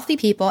at wealthy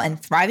people and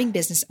thriving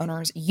business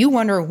owners, you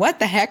wonder, what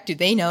the heck do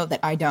they know that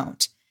I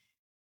don't?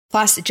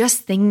 Plus,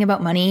 just thinking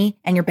about money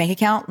and your bank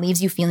account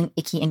leaves you feeling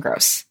icky and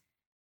gross.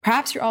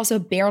 Perhaps you're also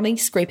barely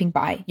scraping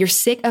by. You're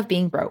sick of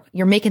being broke.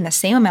 You're making the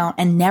same amount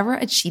and never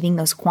achieving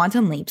those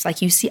quantum leaps like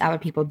you see other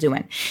people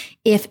doing.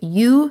 If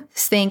you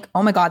think,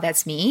 oh my God,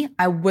 that's me,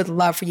 I would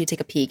love for you to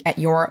take a peek at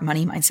your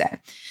money mindset.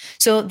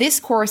 So this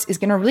course is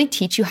going to really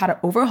teach you how to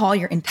overhaul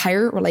your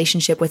entire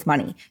relationship with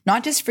money,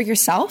 not just for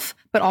yourself,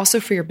 but also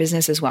for your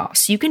business as well.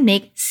 So you can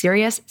make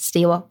serious,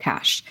 stable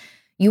cash.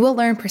 You will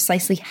learn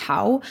precisely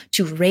how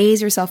to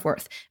raise your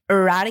self-worth,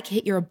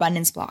 eradicate your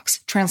abundance blocks,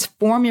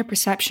 transform your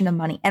perception of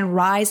money, and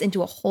rise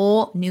into a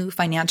whole new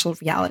financial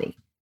reality.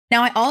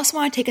 Now, I also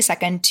want to take a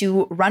second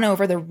to run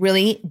over the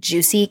really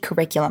juicy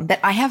curriculum that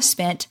I have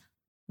spent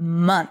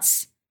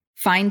months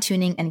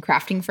fine-tuning and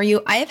crafting for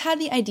you. I have had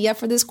the idea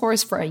for this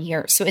course for a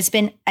year. So it's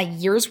been a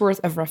year's worth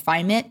of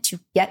refinement to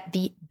get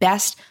the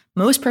best,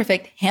 most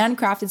perfect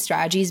handcrafted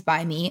strategies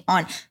by me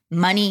on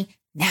money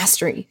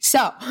mastery.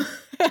 So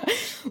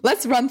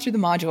let's run through the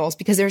modules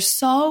because they're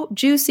so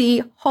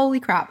juicy. Holy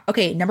crap.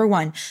 Okay, number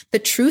 1, the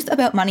truth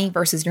about money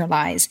versus your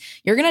lies.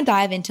 You're going to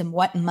dive into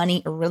what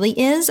money really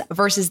is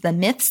versus the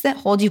myths that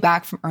hold you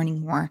back from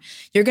earning more.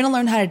 You're going to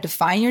learn how to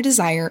define your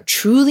desire,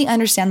 truly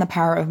understand the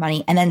power of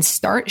money, and then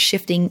start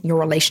shifting your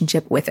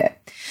relationship with it.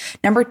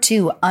 Number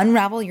 2,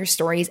 unravel your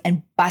stories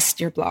and bust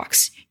your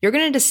blocks. You're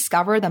going to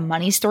discover the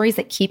money stories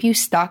that keep you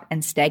stuck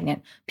and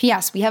stagnant.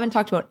 P.S. We haven't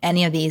talked about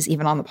any of these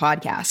even on the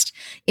podcast.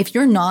 If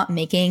you're not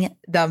making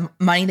the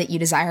money that you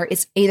desire,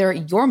 it's either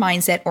your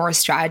mindset or a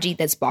strategy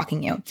that's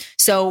blocking you.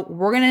 So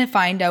we're going to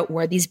find out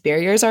where these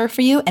barriers are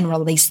for you and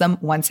release them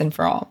once and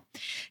for all.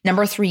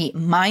 Number 3,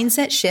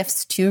 mindset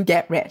shifts to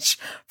get rich.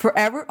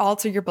 Forever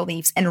alter your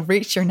beliefs and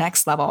reach your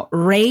next level.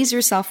 Raise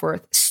your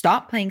self-worth,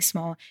 stop playing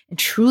small, and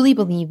truly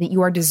believe that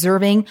you are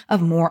deserving of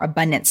more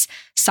abundance.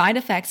 Side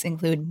effects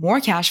include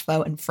more cash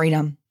flow and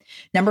freedom.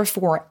 Number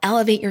 4,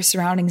 elevate your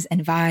surroundings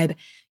and vibe.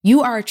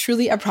 You are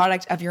truly a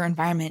product of your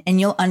environment, and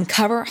you'll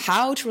uncover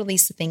how to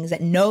release the things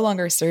that no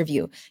longer serve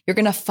you. You're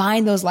going to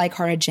find those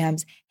like-hearted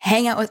gems,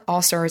 hang out with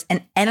all stars,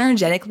 and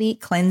energetically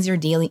cleanse your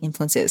daily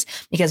influences,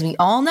 because we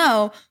all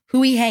know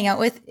who we hang out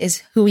with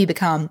is who we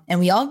become. And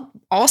we all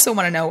also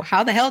want to know,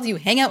 how the hell do you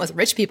hang out with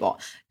rich people?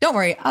 Don't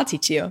worry, I'll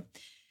teach you.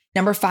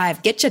 Number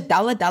 5, get your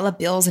dollar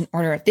bills in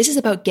order. This is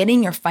about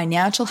getting your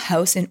financial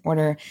house in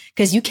order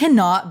because you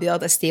cannot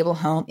build a stable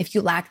home if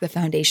you lack the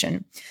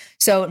foundation.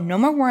 So no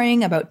more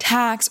worrying about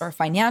tax or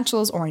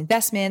financials or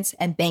investments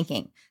and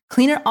banking.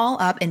 Clean it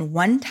all up in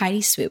one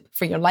tidy swoop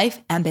for your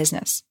life and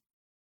business.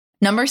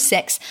 Number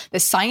 6, the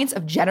science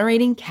of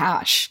generating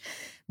cash.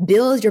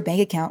 Build your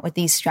bank account with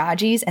these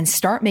strategies and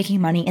start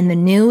making money in the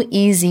new,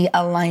 easy,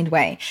 aligned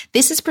way.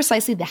 This is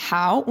precisely the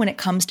how when it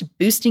comes to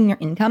boosting your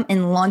income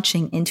and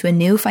launching into a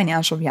new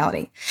financial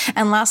reality.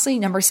 And lastly,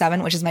 number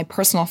 7, which is my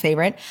personal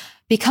favorite,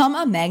 become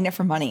a magnet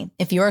for money.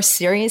 If you are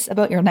serious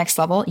about your next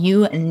level,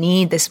 you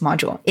need this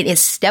module. It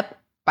is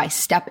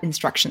step-by-step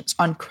instructions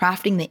on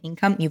crafting the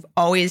income you've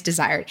always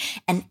desired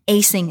and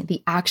acing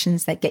the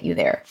actions that get you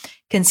there.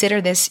 Consider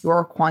this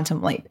your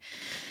quantum leap.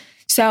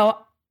 So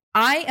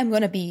I am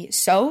going to be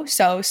so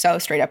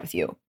straight up with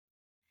you.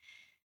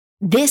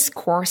 This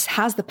course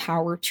has the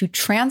power to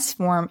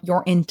transform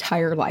your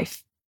entire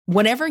life.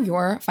 Whatever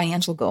your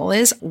financial goal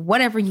is,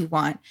 whatever you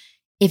want,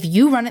 if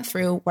you run it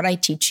through what I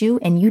teach you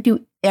and you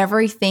do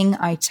everything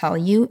I tell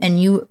you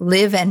and you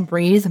live and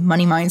breathe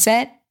money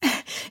mindset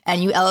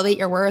and you elevate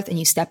your worth and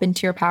you step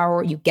into your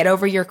power, you get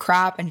over your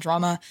crap and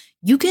drama,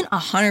 you can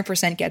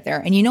 100% get there.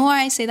 And you know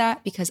why I say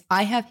that? Because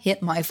I have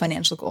hit my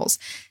financial goals.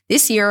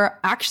 This year,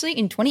 actually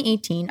in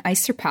 2018, I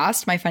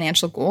surpassed my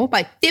financial goal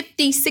by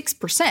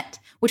 56%,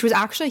 which was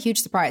actually a huge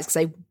surprise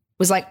because I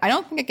was like, I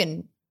don't think I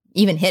can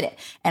even hit it.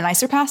 And I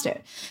surpassed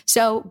it.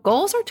 So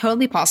goals are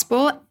totally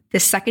possible the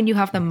second you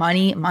have the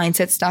money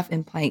mindset stuff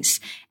in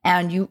place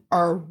and you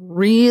are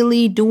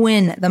really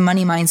doing the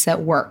money mindset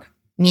work.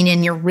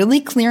 Meaning you're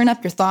really clearing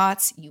up your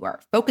thoughts, you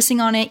are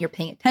focusing on it, you're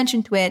paying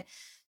attention to it.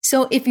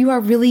 So if you are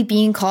really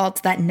being called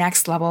to that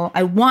next level,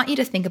 I want you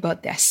to think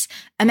about this.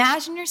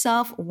 Imagine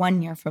yourself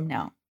 1 year from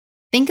now.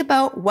 Think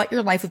about what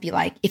your life would be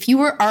like if you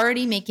were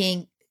already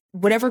making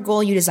whatever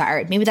goal you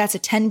desired. Maybe that's a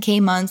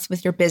 10K month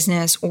with your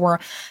business,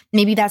 or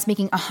maybe that's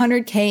making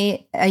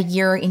 100K a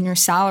year in your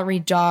salary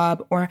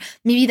job, or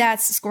maybe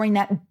that's scoring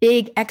that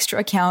big extra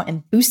account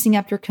and boosting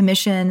up your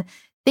commission.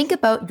 Think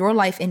about your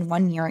life in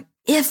 1 year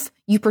if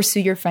you pursue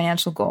your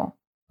financial goal,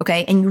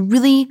 okay? And you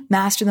really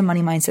master the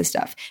money mindset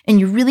stuff and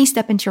you really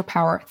step into your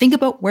power. Think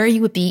about where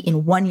you would be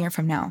in 1 year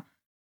from now.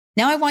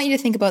 Now I want you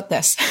to think about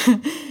this.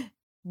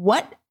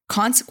 What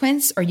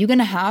consequence are you going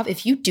to have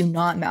if you do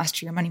not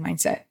master your money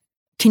mindset?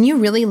 Can you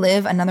really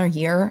live another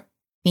year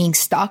being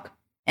stuck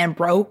and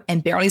broke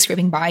and barely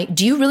scraping by?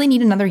 Do you really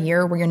need another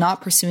year where you're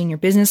not pursuing your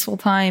business full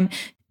time?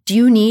 Do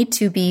you need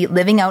to be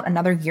living out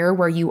another year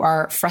where you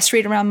are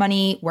frustrated around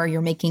money, where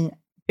you're making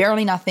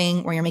barely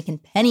nothing, where you're making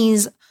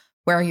pennies,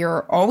 where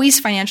you're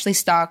always financially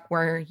stuck,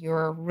 where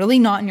you're really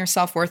not in your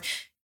self-worth?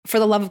 For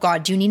the love of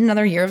God, do you need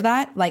another year of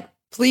that? Like,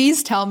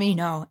 please tell me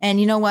no. And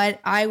you know what?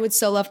 I would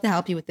so love to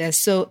help you with this.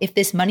 So if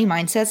this money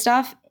mindset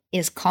stuff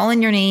is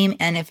calling your name,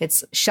 and if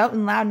it's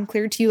shouting loud and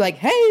clear to you like,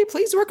 hey,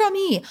 please work on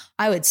me,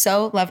 I would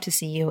so love to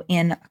see you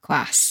in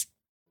class.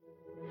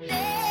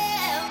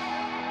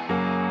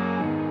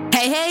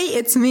 Hey,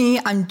 it's me.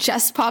 I'm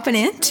just popping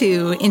in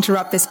to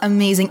interrupt this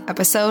amazing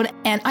episode.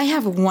 And I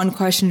have one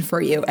question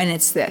for you, and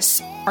it's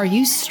this. Are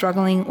you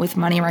struggling with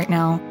money right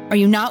now? Are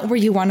you not where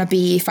you want to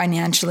be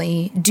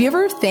financially? Do you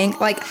ever think,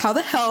 like, how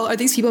the hell are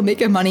these people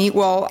making money?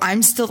 Well,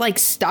 I'm still like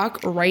stuck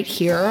right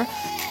here.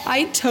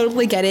 I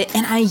totally get it.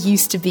 And I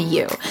used to be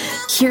you.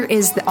 Here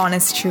is the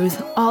honest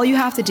truth. All you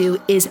have to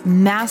do is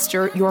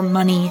master your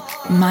money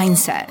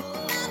mindset.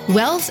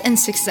 Wealth and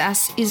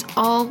success is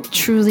all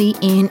truly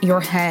in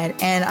your head.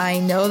 And I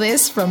know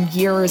this from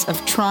years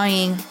of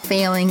trying,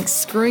 failing,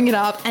 screwing it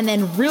up, and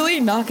then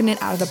really knocking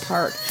it out of the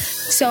park.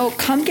 So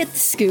come get the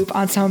scoop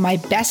on some of my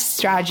best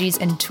strategies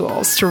and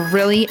tools to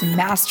really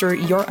master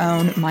your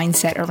own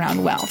mindset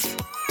around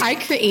wealth. I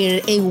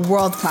created a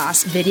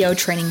world-class video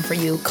training for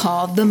you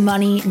called the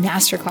Money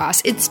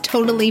Masterclass. It's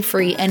totally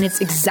free, and it's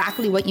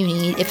exactly what you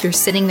need if you're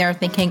sitting there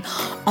thinking,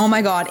 oh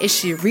my God, is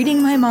she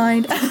reading my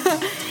mind?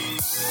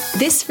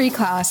 This free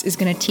class is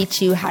going to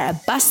teach you how to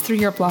bust through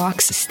your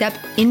blocks, step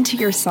into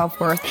your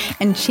self-worth,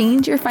 and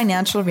change your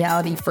financial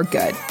reality for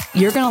good.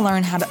 You're going to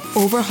learn how to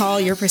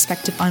overhaul your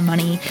perspective on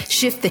money,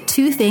 shift the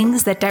two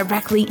things that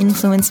directly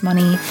influence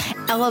money,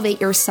 elevate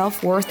your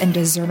self-worth and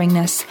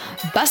deservingness,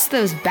 bust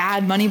those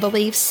bad money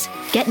beliefs,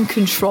 get in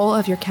control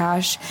of your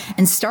cash,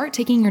 and start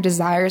taking your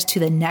desires to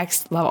the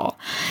next level.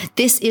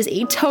 This is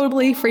a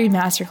totally free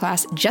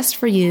masterclass just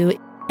for you.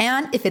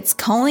 And if it's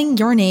calling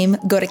your name,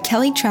 go to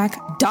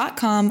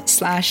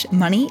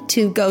kellytrack.com/money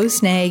to go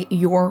snag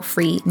your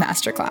free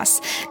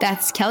masterclass.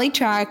 That's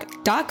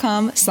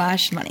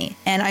kellytrack.com/money.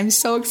 And I'm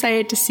so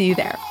excited to see you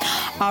there.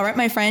 All right,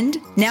 my friend,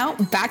 now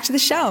back to the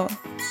show.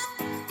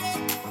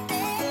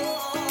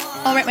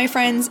 All right, my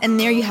friends, and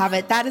there you have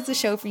it. That is the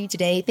show for you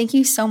today. Thank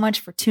you so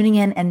much for tuning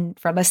in and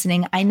for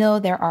listening. I know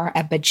there are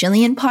a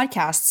bajillion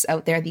podcasts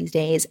out there these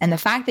days, and the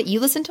fact that you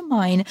listen to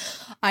mine,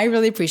 I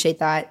really appreciate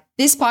that.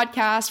 This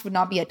podcast would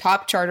not be a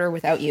top charter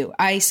without you.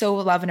 I so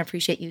love and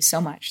appreciate you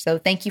so much. So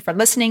thank you for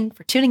listening,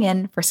 for tuning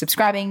in, for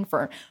subscribing,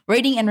 for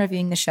rating and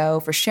reviewing the show,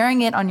 for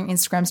sharing it on your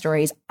Instagram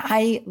stories.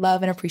 I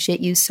love and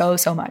appreciate you so,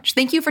 so much.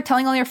 Thank you for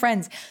telling all your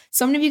friends.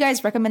 So many of you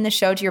guys recommend the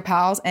show to your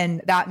pals,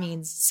 and that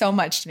means so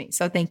much to me.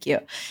 So thank you.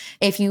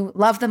 If you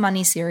love the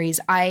money series,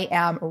 I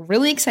am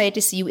really excited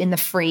to see you in the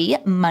free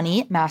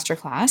Money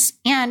Masterclass.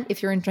 And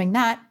if you're enjoying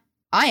that,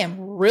 I am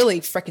really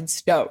freaking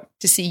stoked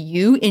to see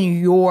you in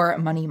your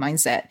money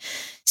mindset.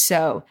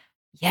 So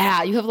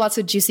yeah, you have lots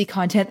of juicy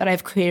content that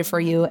I've created for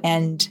you.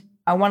 And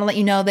I want to let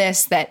you know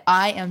this, that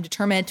I am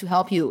determined to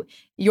help you.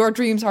 Your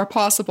dreams are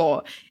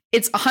possible.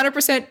 It's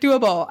 100%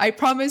 doable. I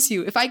promise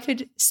you. If I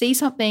could say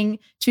something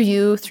to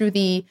you through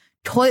the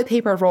toilet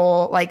paper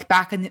roll, like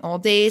back in the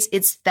old days,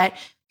 it's that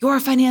your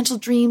financial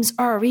dreams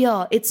are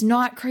real. It's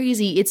not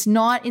crazy. It's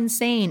not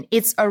insane.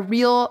 It's a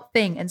real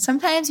thing. And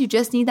sometimes you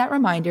just need that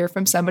reminder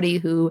from somebody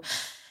who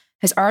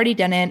has already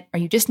done it, or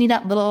you just need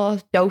that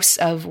little dose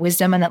of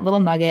wisdom and that little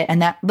nugget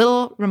and that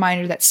little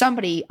reminder that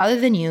somebody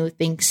other than you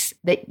thinks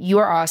that you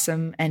are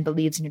awesome and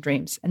believes in your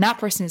dreams. And that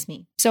person is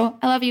me. So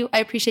I love you. I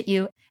appreciate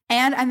you.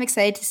 And I'm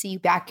excited to see you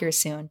back here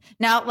soon.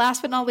 Now,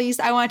 last but not least,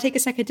 I want to take a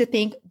second to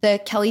thank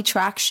the Kelly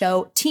Track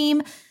Show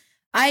team.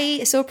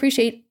 I so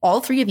appreciate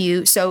all three of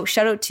you. So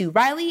shout out to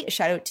Riley, a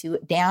shout out to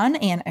Dan,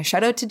 and a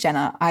shout out to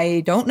Jenna.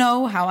 I don't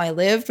know how I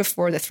lived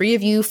before the three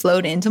of you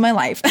flowed into my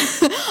life.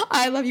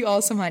 I love you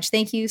all so much.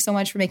 Thank you so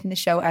much for making the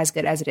show as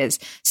good as it is.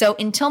 So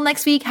until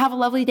next week, have a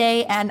lovely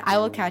day, and I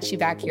will catch you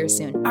back here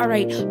soon. All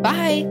right,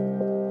 bye.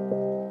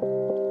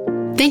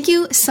 Thank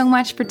you so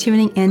much for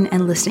tuning in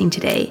and listening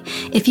today.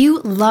 If you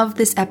love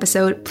this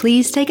episode,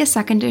 please take a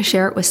second to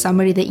share it with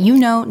somebody that you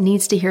know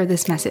needs to hear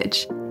this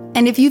message.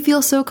 And if you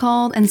feel so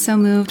called and so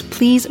moved,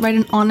 please write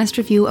an honest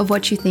review of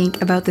what you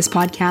think about this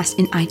podcast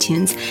in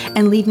iTunes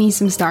and leave me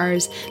some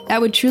stars.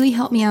 That would truly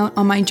help me out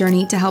on my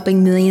journey to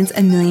helping millions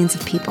and millions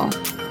of people.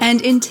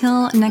 And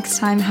until next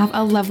time, have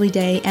a lovely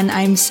day, and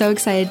I'm so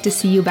excited to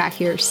see you back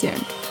here soon.